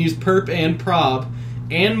is he can use Perp and Prob,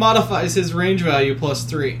 and modifies his range value plus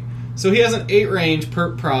 3. So he has an 8 range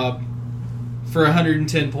Perp Prob for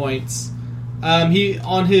 110 points. He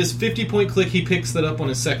on his 50-point click, he picks that up on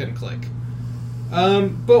his second click.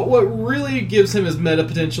 But what really gives him his meta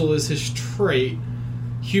potential is his trait.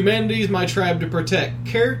 Humanity is my tribe to protect.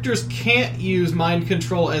 Characters can't use mind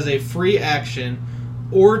control as a free action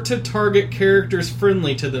or to target characters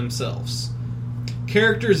friendly to themselves.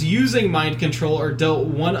 Characters using mind control are dealt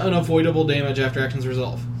 1 unavoidable damage after actions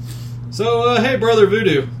resolve. So, hey, Brother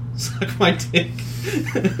Voodoo, suck my dick.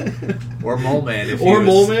 Or Mole Man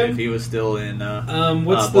if he was still in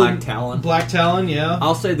Black Talon. Black Talon, yeah.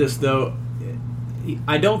 I'll say this though,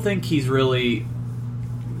 I don't think he's really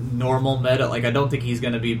normal meta. Like, I don't think he's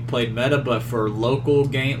going to be played meta, but for local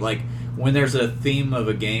game, like when there's a theme of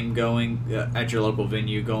a game going at your local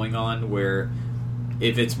venue going on, where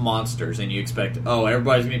if it's monsters and you expect,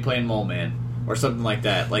 everybody's going to be playing Mole Man or something like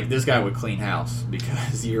that, like this guy would clean house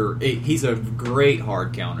because he's a great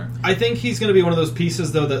hard counter. I think he's going to be one of those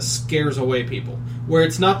pieces though that scares away people, where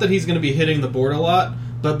it's not that he's going to be hitting the board a lot,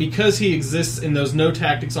 but because he exists in those no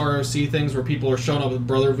tactics ROC things where people are showing up with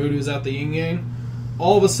Brother Voodoo's at the yin yang,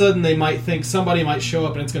 all of a sudden they might think somebody might show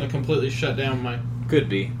up and it's going to completely shut down my... Could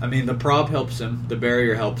be. I mean, the Prob helps him. The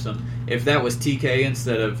Barrier helps him. If that was TK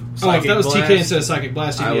instead of Psychic Blast... TK instead of Psychic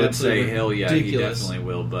Blast, I would say, hell yeah, ridiculous. He definitely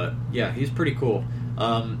will. But, yeah, he's pretty cool.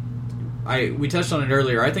 We touched on it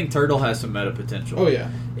earlier. I think Turtle has some meta potential. Oh, yeah.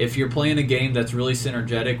 If you're playing a game that's really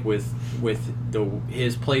synergetic with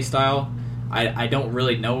his play style, I don't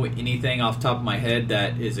really know anything off the top of my head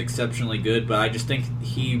that is exceptionally good, but I just think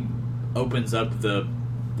he opens up the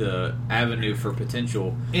avenue for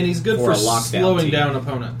potential. And he's good for slowing down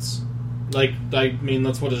opponents. Like, I mean,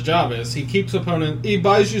 that's what his job is. He keeps he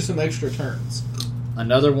buys you some extra turns.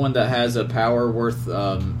 Another one that has a power worth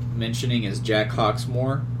mentioning is Jack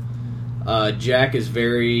Hawksmoor. Jack is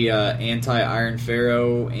very anti-Iron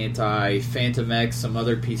Pharaoh, anti-Phantom X, some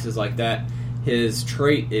other pieces like that. His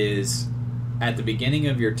trait is, at the beginning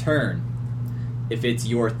of your turn, if it's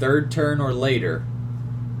your third turn or later,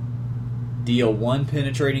 deal 1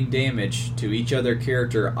 penetrating damage to each other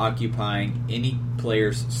character occupying any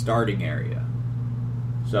player's starting area.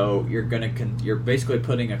 So you're basically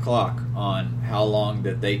putting a clock on how long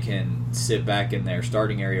that they can sit back in their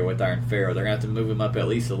starting area with Iron Pharaoh. They're going to have to move him up at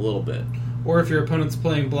least a little bit. Or if your opponent's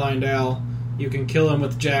playing Blind Owl, you can kill him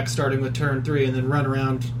with Jack starting with turn 3 and then run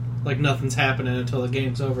around like nothing's happening until the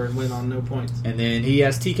game's over and win on no points. And then he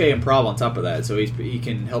has TK and Prob on top of that, so he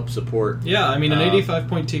can help support. Yeah, I mean, an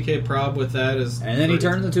 85-point TK Prob with that is... And then he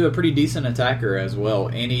turns into a pretty decent attacker as well.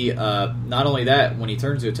 And he, not only that, when he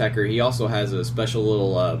turns to attacker, he also has a special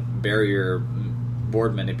little barrier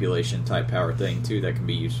board manipulation type power thing, too, that can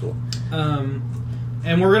be useful.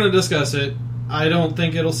 And we're going to discuss it. I don't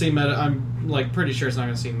think it'll see meta... I'm pretty sure it's not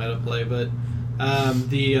going to see meta play, but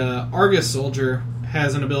the Argus Soldier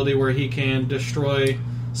has an ability where he can destroy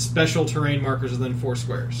special terrain markers within 4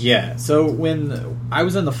 squares. Yeah, so when I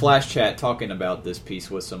was in the Flash chat talking about this piece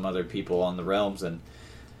with some other people on the Realms, and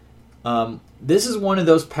this is one of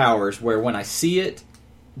those powers where when I see it,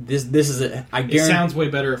 this is it. It sounds way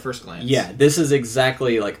better at first glance. Yeah, this is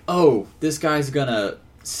exactly like, this guy's gonna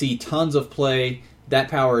see tons of play. That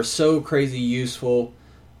power is so crazy useful,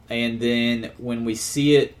 and then when we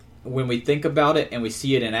see it when we think about it and we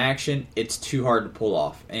see it in action, it's too hard to pull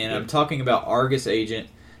off. And I'm talking about Argus Agent.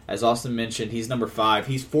 As Austin mentioned, he's number 5.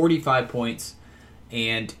 He's 45 points.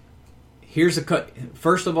 And here's a cut.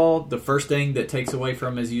 First of all, the first thing that takes away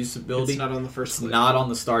from his usability, It's not on the first click. not on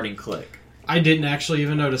the starting click. I didn't actually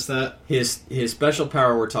even notice that. His special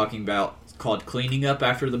power we're talking about is called Cleaning Up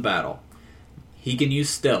After the Battle. He can use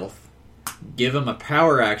Stealth, give him a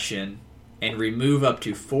power action, and remove up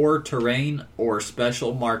to 4 terrain or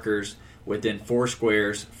special markers within 4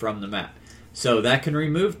 squares from the map. So that can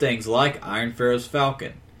remove things like Iron Pharaoh's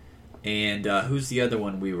Falcon. And who's the other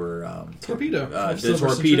one we were... Torpedo. the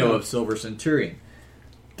Torpedo of Silver Centurion.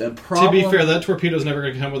 The problem, to be fair, that torpedo's never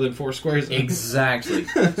going to come within 4 squares. Exactly.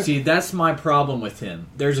 See, that's my problem with him.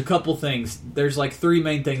 There's a couple things. There's like 3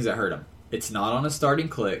 main things that hurt him. It's not on a starting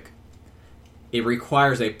click. It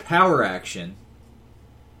requires a power action.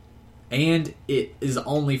 And it is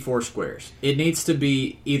only 4 squares. It needs to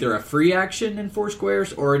be either a free action in 4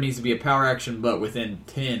 squares, or it needs to be a power action but within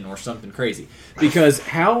 10 or something crazy. Because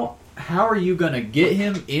how are you going to get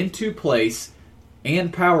him into place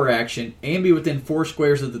and power action and be within 4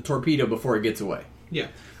 squares of the torpedo before it gets away? Yeah.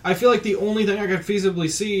 I feel like the only thing I could feasibly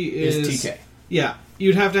see is TK. Yeah.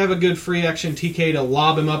 You'd have to have a good free action TK to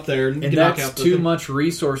lob him up there and knock that's out the too thing. much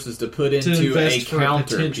resources to put into a invest for a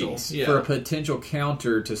counter potential, piece. yeah. For a potential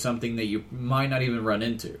counter to something that you might not even run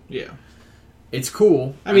into. Yeah. It's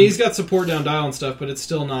cool. I mean, he's got support down dial and stuff, but it's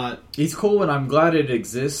still not... He's cool, and I'm glad it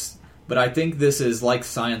exists, but I think this is like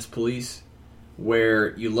Science Police,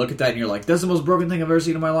 where you look at that and you're like, that's the most broken thing I've ever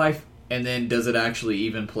seen in my life, and then does it actually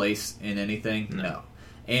even place in anything? No.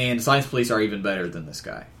 And Science Police are even better than this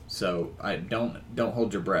guy. So I don't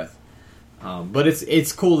hold your breath. But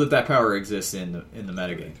it's cool that power exists in the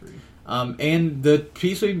metagame. And the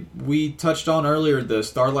piece we touched on earlier, the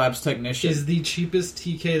Star Labs Technician, is the cheapest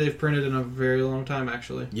TK they've printed in a very long time,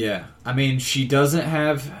 actually. Yeah. I mean, she doesn't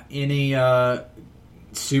have any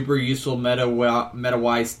super useful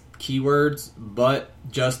meta-wise keywords, but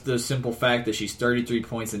just the simple fact that she's 33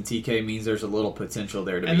 points in TK means there's a little potential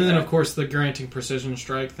there to be. And then, had. of course, the granting precision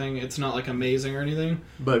strike thing. It's not like amazing or anything,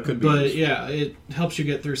 but it could be. But yeah, it helps you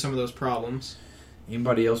get through some of those problems.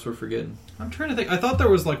 Anybody else we're forgetting? I'm trying to think. I thought there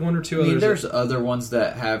was like 1 or 2 I mean, others. there's other ones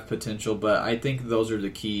that have potential, but I think those are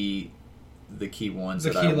the key ones.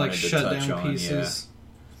 The that key I like wanted to touch shutdown on. pieces.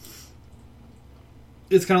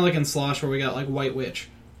 Yeah. It's kind of like in Slosh where we got like White Witch,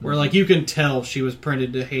 where like you can tell she was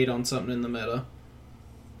printed to hate on something in the meta.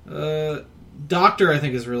 Doctor, I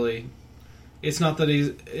think, is really... It's not that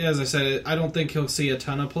he's... As I said, I don't think he'll see a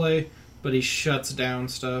ton of play, but he shuts down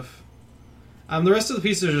stuff. The rest of the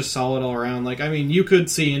pieces are just solid all around. Like, I mean, you could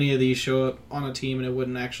see any of these show up on a team and it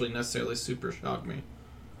wouldn't actually necessarily super shock me.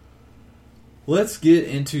 Let's get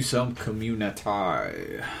into some community.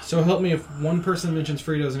 So help me if one person mentions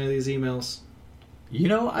Fritos in any of these emails. You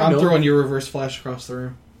know, I'm throwing your reverse flash across the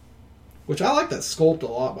room. Which I like that sculpt a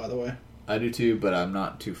lot, by the way. I do too, but I'm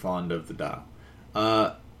not too fond of the dial.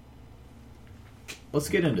 Let's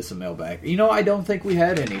get into some mailbag. You know, I don't think we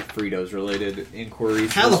had any Fritos-related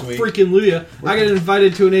inquiries this week. Hallelujah. I got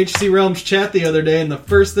invited to an HC Realms chat the other day, and the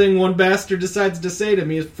first thing one bastard decides to say to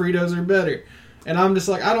me is Fritos are better. And I'm just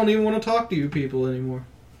like, I don't even want to talk to you people anymore.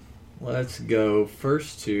 Let's go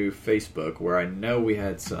first to Facebook, where I know we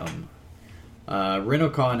had some.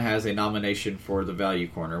 RenoCon has a nomination for the Value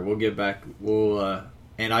Corner. We'll get back.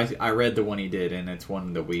 And I read the one he did, and it's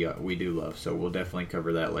one that we do love, so we'll definitely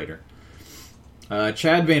cover that later.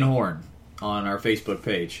 Chad Van Horn on our Facebook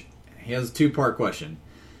page. He has a 2-part question.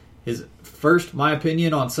 His first, my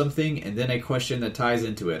opinion on something, and then a question that ties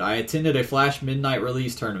into it. I attended a Flash Midnight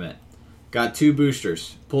Release tournament. Got 2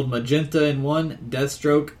 boosters. Pulled Magenta in one,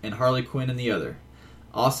 Deathstroke, and Harley Quinn in the other.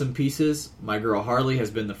 Awesome pieces. My girl Harley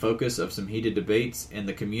has been the focus of some heated debates in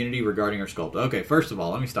the community regarding her sculpt. Okay, first of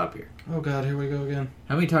all, let me stop here. Oh god, here we go again.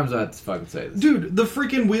 How many times do I have to fucking say this? Dude, the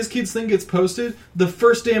freaking WizKids thing gets posted. The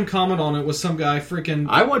first damn comment on it was some guy freaking...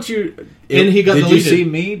 I want you... And he got did deleted. you see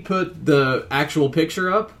me put the actual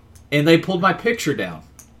picture up? And they pulled my picture down.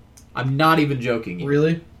 I'm not even joking you.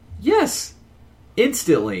 Really? Yes.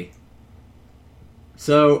 Instantly.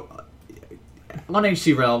 So... On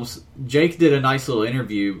HC Realms, Jake did a nice little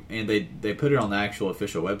interview, and they put it on the actual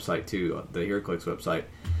official website too, the HeroClix website.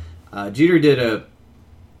 Jeter did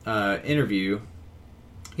a interview.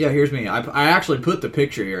 Yeah, here's me. I actually put the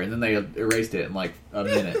picture here, and then they erased it in like a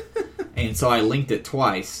minute, and so I linked it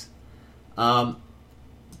twice. It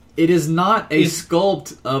is not a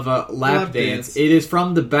sculpt of a lap dance. It is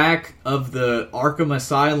from the back of the Arkham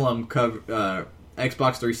Asylum cover,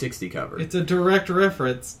 Xbox 360 cover. It's a direct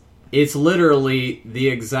reference. It's literally the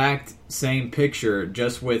exact same picture,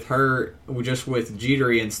 just with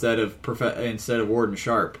Jetery instead of Warden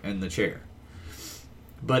Sharp in the chair.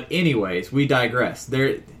 But anyways, we digress.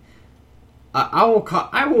 I will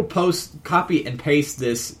copy and paste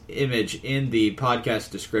this image in the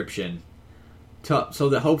podcast description, so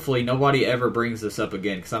that hopefully nobody ever brings this up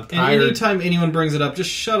again. Because I'm tired. And anytime anyone brings it up, just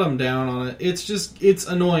shut them down on it. It's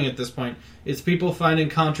annoying at this point. It's people finding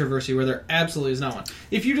controversy where there absolutely is not one.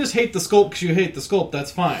 If you just hate the sculpt because you hate the sculpt, that's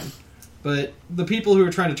fine. But the people who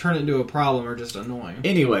are trying to turn it into a problem are just annoying.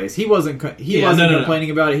 Anyways, he wasn't complaining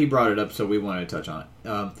about it. He brought it up, so we wanted to touch on it.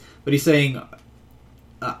 But he's saying,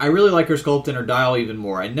 I really like her sculpt and her dial even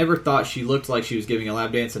more. I never thought she looked like she was giving a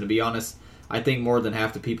lap dance, and to be honest, I think more than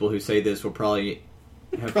half the people who say this will probably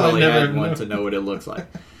had one to know what it looks like.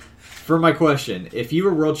 For my question, if you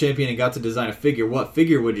were world champion and got to design a figure, what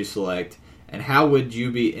figure would you select? And how would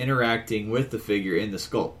you be interacting with the figure in the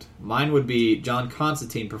sculpt? Mine would be John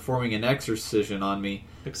Constantine performing an exorcism on me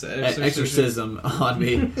with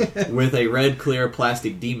a red clear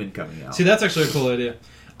plastic demon coming out. See, that's actually a cool idea.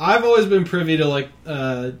 I've always been privy to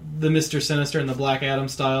the Mr. Sinister and the Black Adam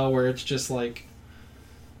style, where it's just like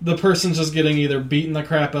the person's just getting either beaten the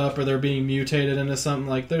crap up or they're being mutated into something.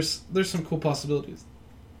 Like there's some cool possibilities.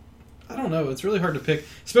 I don't know. It's really hard to pick,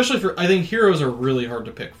 especially I think heroes are really hard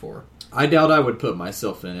to pick for. I doubt I would put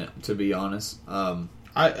myself in it, to be honest.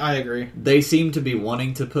 I agree. They seem to be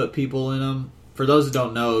wanting to put people in them. For those who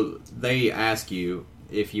don't know, they ask you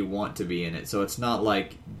if you want to be in it, so it's not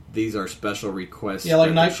like these are special requests. Yeah,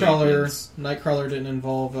 like Nightcrawler didn't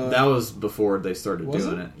involve... that was before they started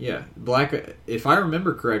doing it. Yeah. If I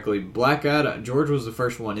remember correctly, Black Adam... George was the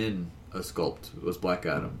first one in a sculpt, was Black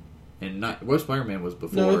Adam. And Spider-Man was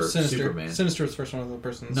before Sinister. Superman. Sinister was the first one of the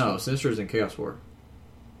person. No, Sinister is in Chaos War.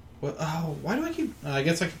 What? Oh, why do I keep... I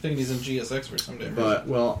guess I keep thinking he's in GSX for some damn reason. But,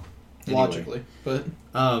 well... Anyway. Logically. But...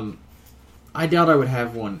 I doubt I would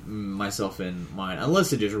have one myself in mine,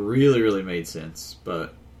 unless it just really, really made sense.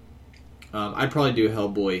 But I'd probably do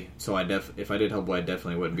Hellboy. So if I did Hellboy, I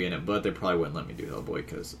definitely wouldn't be in it. But they probably wouldn't let me do Hellboy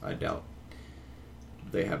because I doubt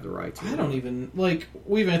they have the right to. I don't even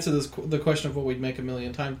we've answered the question of what we'd make a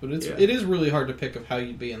million times, but it is really hard to pick of how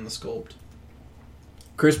you'd be in the sculpt.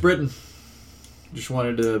 Chris Britton. Just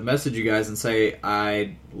wanted to message you guys and say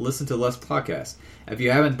I listened to less podcasts. If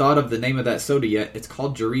you haven't thought of the name of that soda yet, it's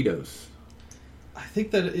called Doritos. I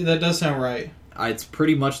think that does sound right. It's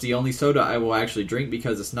pretty much the only soda I will actually drink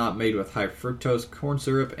because it's not made with high fructose corn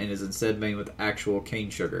syrup and is instead made with actual cane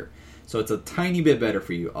sugar. So it's a tiny bit better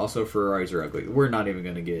for you. Also, Ferraris are ugly. We're not even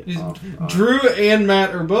going to get off. Drew and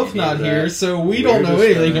Matt are both not here, so we don't know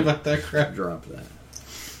anything about that crap. Drop that.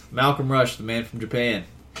 Malcolm Rush, the man from Japan.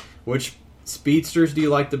 Which speedsters do you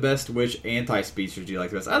like the best? Which anti-speedsters do you like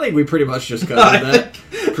the best? I think we pretty much just covered that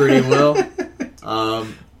pretty well.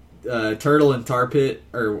 Turtle and Tar Pit,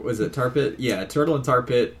 or was it Tar Pit? Yeah, Turtle and Tar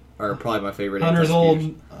Pit are probably my favorite. Hunter's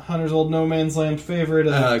old No Man's Land favorite,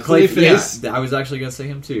 Clayface. Yeah, I was actually going to say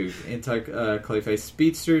him too. Clayface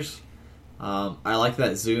speedsters. I like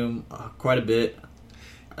that Zoom quite a bit.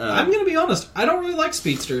 I'm going to be honest. I don't really like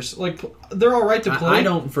speedsters. Like they're all right to play. I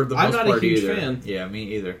don't for the most part I'm not a huge either. fan. Yeah,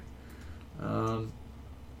 me either.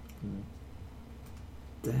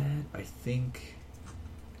 That I think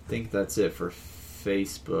that's it for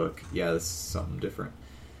Facebook. Yeah, that's something different.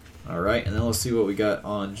 All right, and then let's see what we got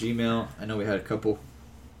on Gmail. I know we had a couple.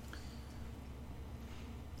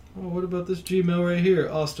 Oh, what about this Gmail right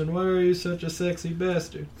here, Austin? Why are you such a sexy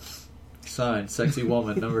bastard? Signed, sexy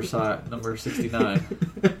woman, number 69.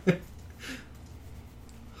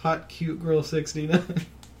 Hot, cute girl 69.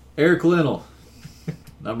 Eric Linnell,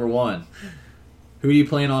 number 1. Who do you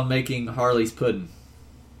plan on making Harley's pudding?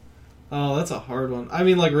 Oh, that's a hard one. I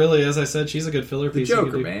mean, really, as I said, she's a good filler piece. The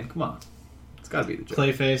Joker, man. Come on. It's got to be the Joker.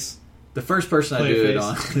 Clayface. The first person I do it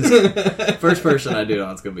on is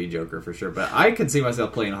going to be Joker for sure. But I can see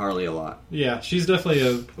myself playing Harley a lot. Yeah, she's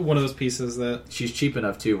definitely one of those pieces that... She's cheap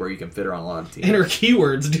enough, too, where you can fit her on a lot of teams. And her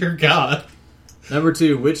keywords, dear God. Number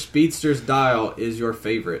 2, which Speedster's dial is your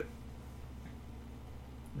favorite?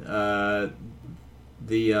 The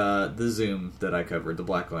Zoom that I covered, the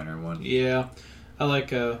Black Lantern one. Yeah, I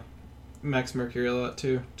like Max Mercury a lot,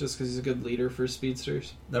 too, just because he's a good leader for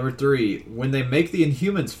speedsters. Number 3, when they make the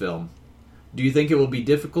Inhumans film, do you think it will be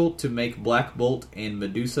difficult to make Black Bolt and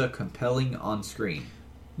Medusa compelling on screen?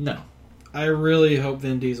 No. I really hope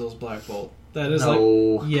Vin Diesel's Black Bolt. That is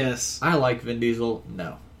yes. I like Vin Diesel.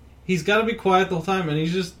 No. He's got to be quiet the whole time,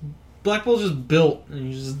 and Black Bolt's just built, and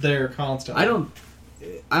he's just there constantly. I don't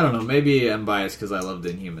know. Maybe I'm biased because I love the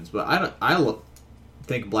Inhumans, but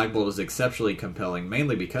think Black Bolt is exceptionally compelling,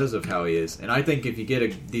 mainly because of how he is. And I think if you get a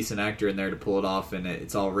decent actor in there to pull it off and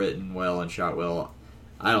it's all written well and shot well,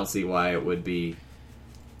 I don't see why it would be.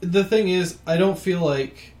 The thing is, I don't feel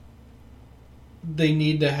like they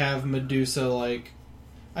need to have Medusa, like...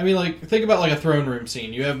 I mean, like, think about, like, a throne room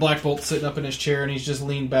scene. You have Black Bolt sitting up in his chair, and he's just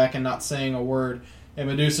leaned back and not saying a word. And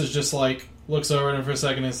Medusa's just, like, looks over at him for a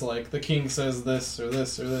second and is like, the king says this, or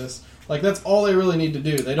this, or this. Like, that's all they really need to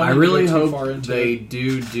do. They don't need really to go too hope far into they it.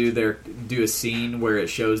 do a scene where it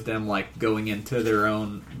shows them, like, going into their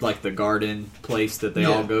own, like, the garden place that they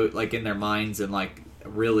all go, like, in their minds and, like,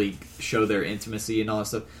 really show their intimacy and all that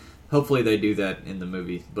stuff. Hopefully they do that in the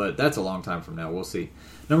movie, but that's a long time from now. We'll see.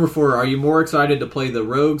 Number 4, are you more excited to play the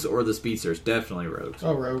Rogues or the Speedsters? Definitely Rogues.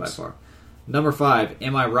 Oh, Rogues. By far. Number 5,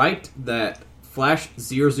 am I right that Flash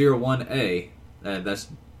 001A, that's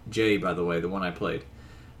Jay, by the way, the one I played,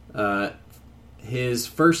 his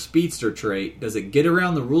first Speedster trait, does it get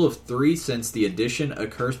around the rule of 3 since the addition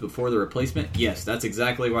occurs before the replacement? Yes, that's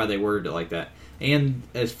exactly why they worded it like that. And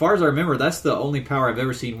as far as I remember, that's the only power I've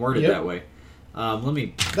ever seen worded that way.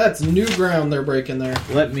 That's new ground they're breaking there.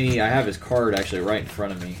 I have his card actually right in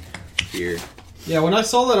front of me here. Yeah, when I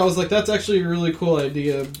saw that, I was like, that's actually a really cool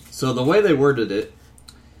idea. So the way they worded it,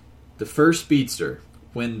 the first Speedster,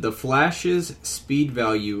 when the Flash's speed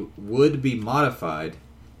value would be modified,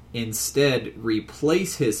 instead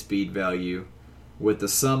replace his speed value with the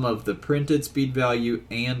sum of the printed speed value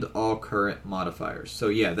and all current modifiers. So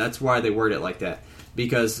yeah, that's why they word it like that.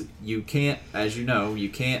 Because you can't, as you know, you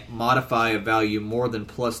can't modify a value more than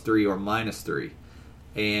 +3 or -3.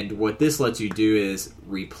 And what this lets you do is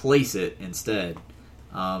replace it instead.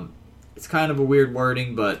 It's kind of a weird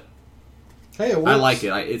wording, but hey, it works. I like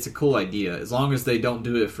it. It's a cool idea. As long as they don't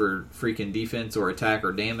do it for freaking defense or attack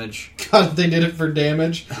or damage. God, if they did it for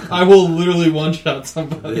damage, I will literally one-shot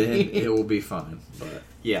somebody. Then it will be fine. But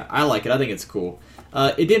yeah, I like it. I think it's cool.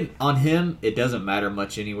 It didn't on him. It doesn't matter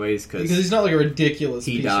much, anyways, because he's not like a ridiculous.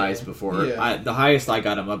 He dies before. Yeah. The highest I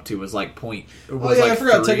got him up to was like point. I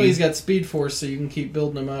forgot. Technically, he's got Speed Force, so you can keep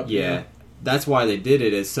building him up. Yeah, that's why they did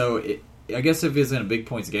it. Is so. I guess if he's in a big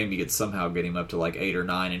points game, you could somehow get him up to like 8 or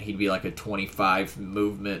 9, and he'd be like a 25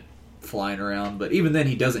 movement flying around. But even then,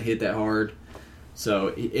 he doesn't hit that hard.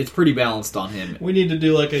 So it's pretty balanced on him. We need to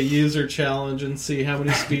do like a user challenge and see how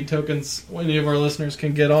many speed tokens any of our listeners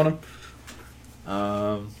can get on him.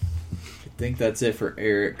 I think that's it for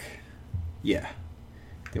Eric. Yeah.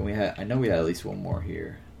 Then I know we had at least one more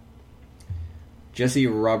here. Jesse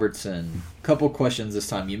Robertson. Couple questions this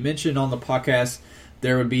time. You mentioned on the podcast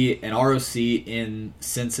there would be an ROC in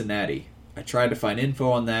Cincinnati. I tried to find info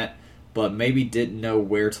on that, but maybe didn't know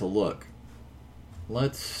where to look.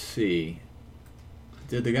 Let's see.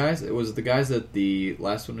 It was the guys that the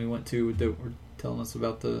last one we went to that were telling us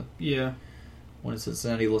about the one in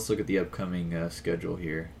Cincinnati. Let's look at the upcoming schedule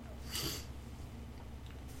here.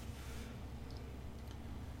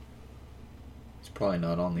 It's probably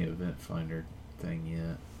not on the event finder thing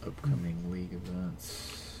yet. Upcoming league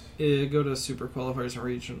events. Go to Super Qualifiers and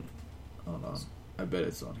Region. Hold on. I bet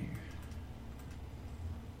it's on here.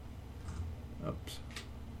 Oops.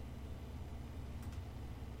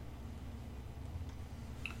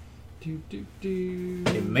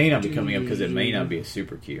 It may not be coming up because it may not be a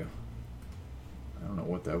Super Q. I don't know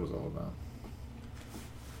what that was all about.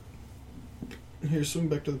 Here, swing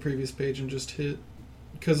back to the previous page and just hit...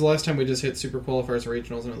 Because last time we just hit Super Qualifiers and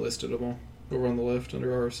Regionals and it listed them all. Over on the left under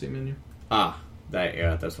ROC menu.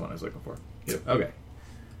 That's what I was looking for. Yep. Okay.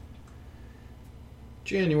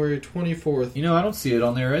 January 24th. You know, I don't see it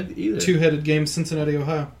on there either. Two-headed game, Cincinnati,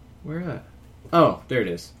 Ohio. Where at? Oh, there it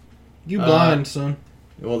is. You blind, son.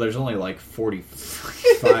 Well, there's only like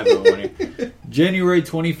 45 of them here. January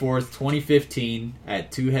 24th, 2015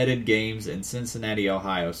 at Two-Headed Games in Cincinnati,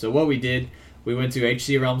 Ohio. So what we did, we went to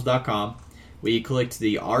hcrealms.com. We clicked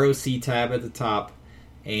the ROC tab at the top,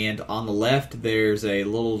 and on the left there's a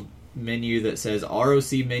little menu that says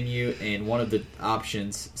ROC menu, and one of the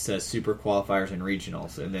options says Super Qualifiers and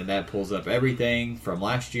Regionals, and then that pulls up everything from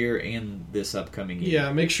last year and this upcoming year.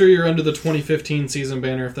 Yeah, make sure you're under the 2015 season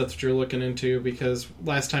banner if that's what you're looking into, because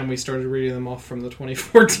last time we started reading them off from the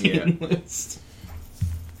 2014 list.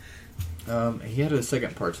 He had a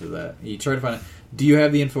second part to that. He tried to find it. Do you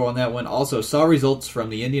have the info on that one? Also, saw results from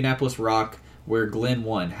the Indianapolis Rock where Glenn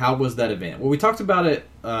won. How was that event? Well, we talked about it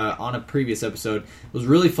on a previous episode. It was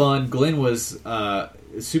really fun. Glenn was...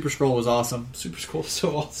 Super Scroll was awesome. Super Scroll was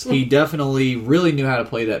so awesome. He definitely really knew how to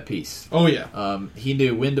play that piece. Oh, yeah. He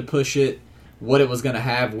knew when to push it, what it was going to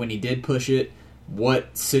have when he did push it,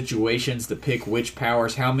 what situations to pick which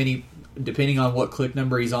powers, how many... Depending on what click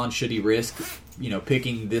number he's on, should he risk,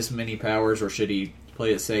 picking this many powers, or should he,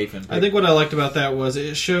 play it safe. And I think what I liked about that was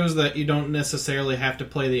it shows that you don't necessarily have to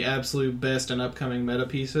play the absolute best and upcoming meta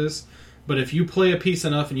pieces. But if you play a piece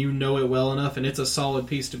enough and you know it well enough and it's a solid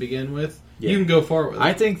piece to begin with, you can go far with it.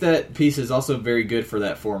 I think that piece is also very good for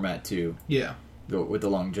that format, too. Yeah. With the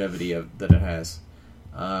longevity that it has.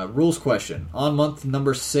 Rules question. On month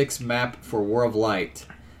number 6 map for War of Light,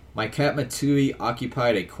 my cat Matsui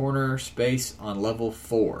occupied a corner space on level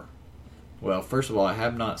 4. Well, first of all, I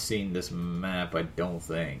have not seen this map, I don't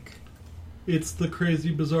think. It's the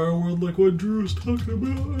crazy, bizarre world like what Drew was talking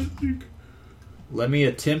about, I think. Let me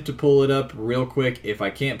attempt to pull it up real quick. If I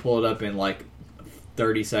can't pull it up in like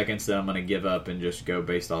 30 seconds, then I'm going to give up and just go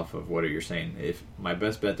based off of what you're saying. If my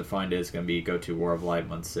best bet to find it is going to be go to War of Light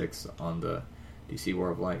month 6 on the... Do you see War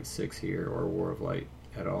of Light 6 here or War of Light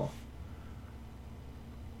at all?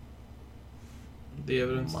 The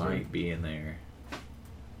evidence might be in there.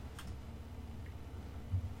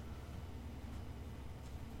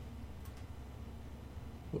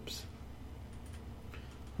 Whoops.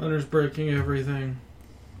 Hunter's breaking everything.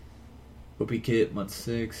 Whoopee Kit, month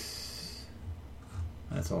 6.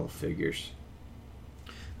 That's all figures.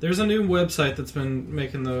 There's a new website that's been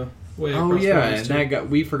making the way across. Oh yeah, and that guy,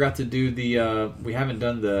 we forgot to do the. We haven't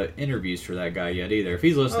done the interviews for that guy yet either. If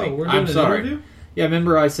he's listening, we're doing I'm sorry. Interview? Yeah,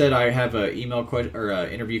 remember I said I have a email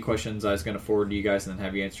interview questions I was going to forward to you guys and then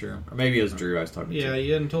have you answer them, or maybe it was Drew I was talking to. Yeah,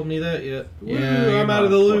 you hadn't told me that yet. Yeah, I'm out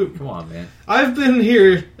of the loop. Come on, man. I've been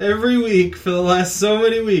here every week for the last so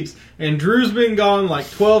many weeks, and Drew's been gone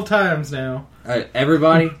like 12 times now. All right,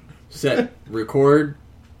 everybody, record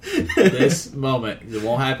this moment. It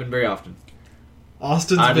won't happen very often.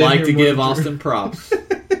 I'd like to give Austin props.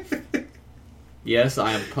 Yes,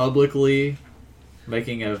 I am publicly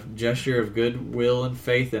making a gesture of goodwill and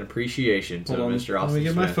faith and appreciation to Mr. Austin. Let me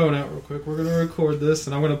get my phone out real quick. We're going to record this,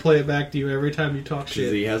 and I'm going to play it back to you every time you talk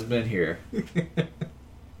shit. He has been here.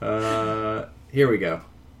 Here we go.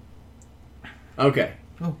 Okay.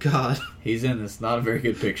 Oh, God. He's in this. Not a very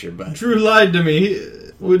good picture, but... Drew lied to me.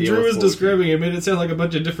 When Drew was describing it, made it sound like a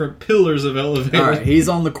bunch of different pillars of elevators. Alright, he's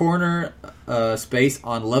on the corner space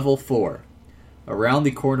on level 4. Around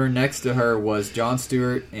the corner next to her was Jon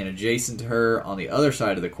Stewart, and adjacent to her on the other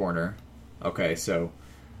side of the corner. Okay, so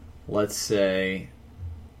let's say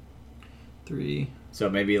 3. So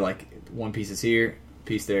maybe like one piece is here,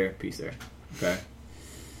 piece there, piece there. Okay.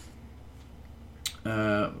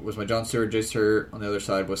 Was my Jon Stewart adjacent to her? On the other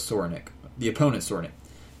side was Soranik, the opponent Soranik.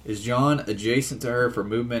 Is Jon adjacent to her for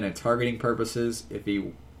movement and targeting purposes if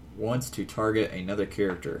he wants to target another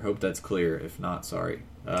character? Hope that's clear. If not, sorry.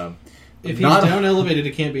 If he's down elevated,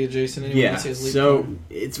 it can't be adjacent anyway. Yeah, so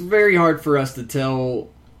it's very hard for us to tell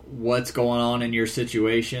what's going on in your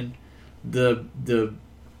situation. The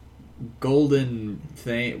golden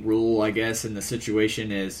rule, I guess, in the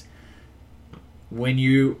situation is when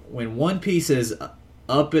one piece is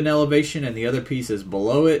up in elevation and the other piece is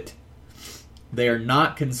below it, they are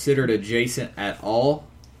not considered adjacent at all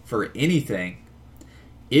for anything.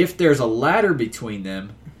 If there's a ladder between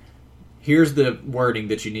them, here's the wording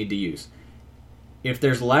that you need to use. If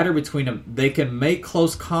there's a ladder between them, they can make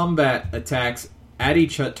close combat attacks at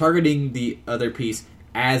each other, targeting the other piece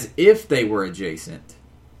as if they were adjacent.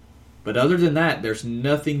 But other than that, there's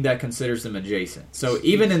nothing that considers them adjacent. So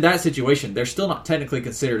even in that situation, they're still not technically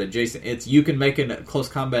considered adjacent. It's you can make a close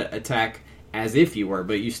combat attack as if you were,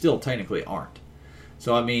 but you still technically aren't.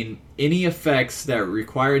 So, I mean, any effects that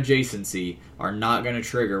require adjacency are not going to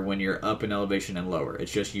trigger when you're up in elevation and lower.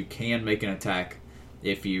 It's just you can make an attack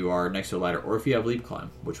if you are next to a ladder, or if you have leap climb,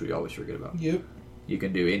 which we always forget about. Yep. You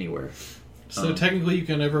can do anywhere. So technically you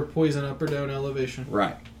can never poison up or down elevation.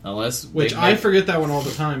 Right. Which I forget that one all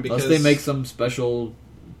the time. Because unless they make some special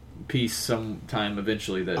piece sometime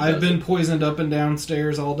eventually that I've been poisoned up and down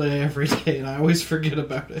stairs all day, every day, and I always forget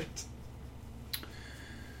about it.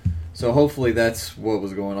 So hopefully that's what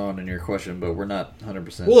was going on in your question, but we're not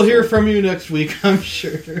 100%. We'll hear from you next week, I'm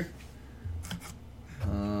sure.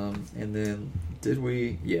 And then, did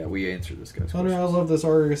we... Yeah, we answered this guy's Hunter, question. I love this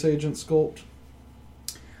Argus Agent sculpt.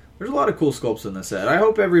 There's a lot of cool sculpts in this set. I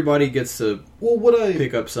hope everybody gets to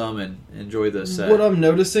pick up some and enjoy this set. What I'm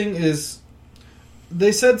noticing is...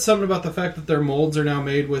 They said something about the fact that their molds are now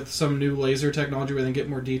made with some new laser technology where they can get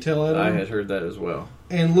more detail out of them. I had heard that as well.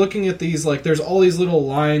 And looking at these, like, there's all these little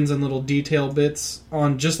lines and little detail bits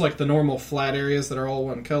on just, like, the normal flat areas that are all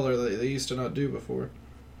one color that they used to not do before.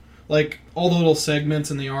 Like, all the little segments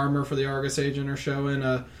in the armor for the Argus Agent are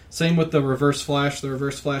showing. Same with the Reverse Flash. The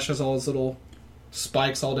Reverse Flash has all his little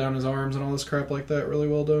spikes all down his arms and all this crap like that. Really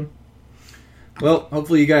well done. Well,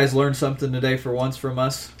 hopefully you guys learned something today for once from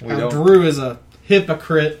us. Drew is a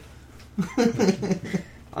hypocrite.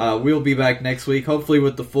 We'll be back next week, hopefully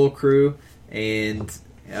with the full crew, and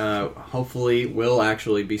hopefully we'll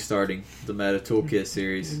actually be starting the Meta Toolkit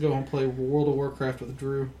series. Go and play World of Warcraft with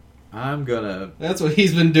Drew. I'm gonna. That's what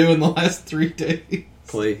he's been doing the last 3 days.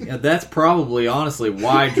 Play. Yeah, that's probably, honestly,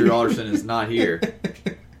 why Drew Alderson is not here.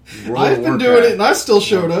 I've been doing it, and I still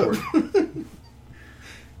showed up.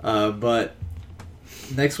 But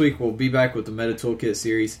next week we'll be back with the Meta Toolkit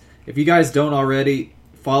series. If you guys don't already,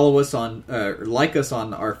 follow us on, like us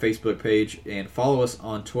on our Facebook page, and follow us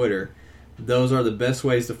on Twitter. Those are the best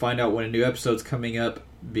ways to find out when a new episode's coming up,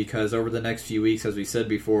 because over the next few weeks, as we said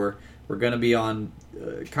before, we're going to be on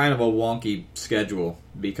kind of a wonky schedule,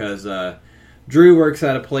 because Drew works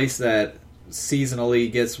at a place that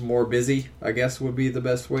seasonally gets more busy, I guess would be the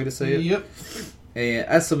best way to say it. Yep. And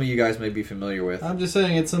as some of you guys may be familiar with. I'm just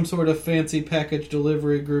saying it's some sort of fancy package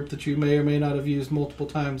delivery group that you may or may not have used multiple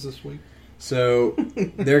times this week. So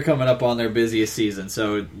they're coming up on their busiest season.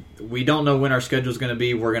 So we don't know when our schedule is going to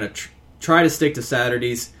be. We're going to try to stick to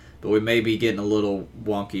Saturdays, but we may be getting a little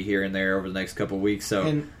wonky here and there over the next couple of weeks. So,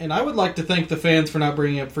 and I would like to thank the fans for not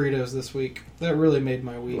bringing up Fritos this week. That really made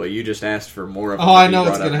my week. Well, you just asked for more of them. Oh, I know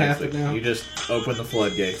it's going to happen now. You just opened the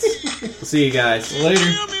floodgates. We'll see you guys later.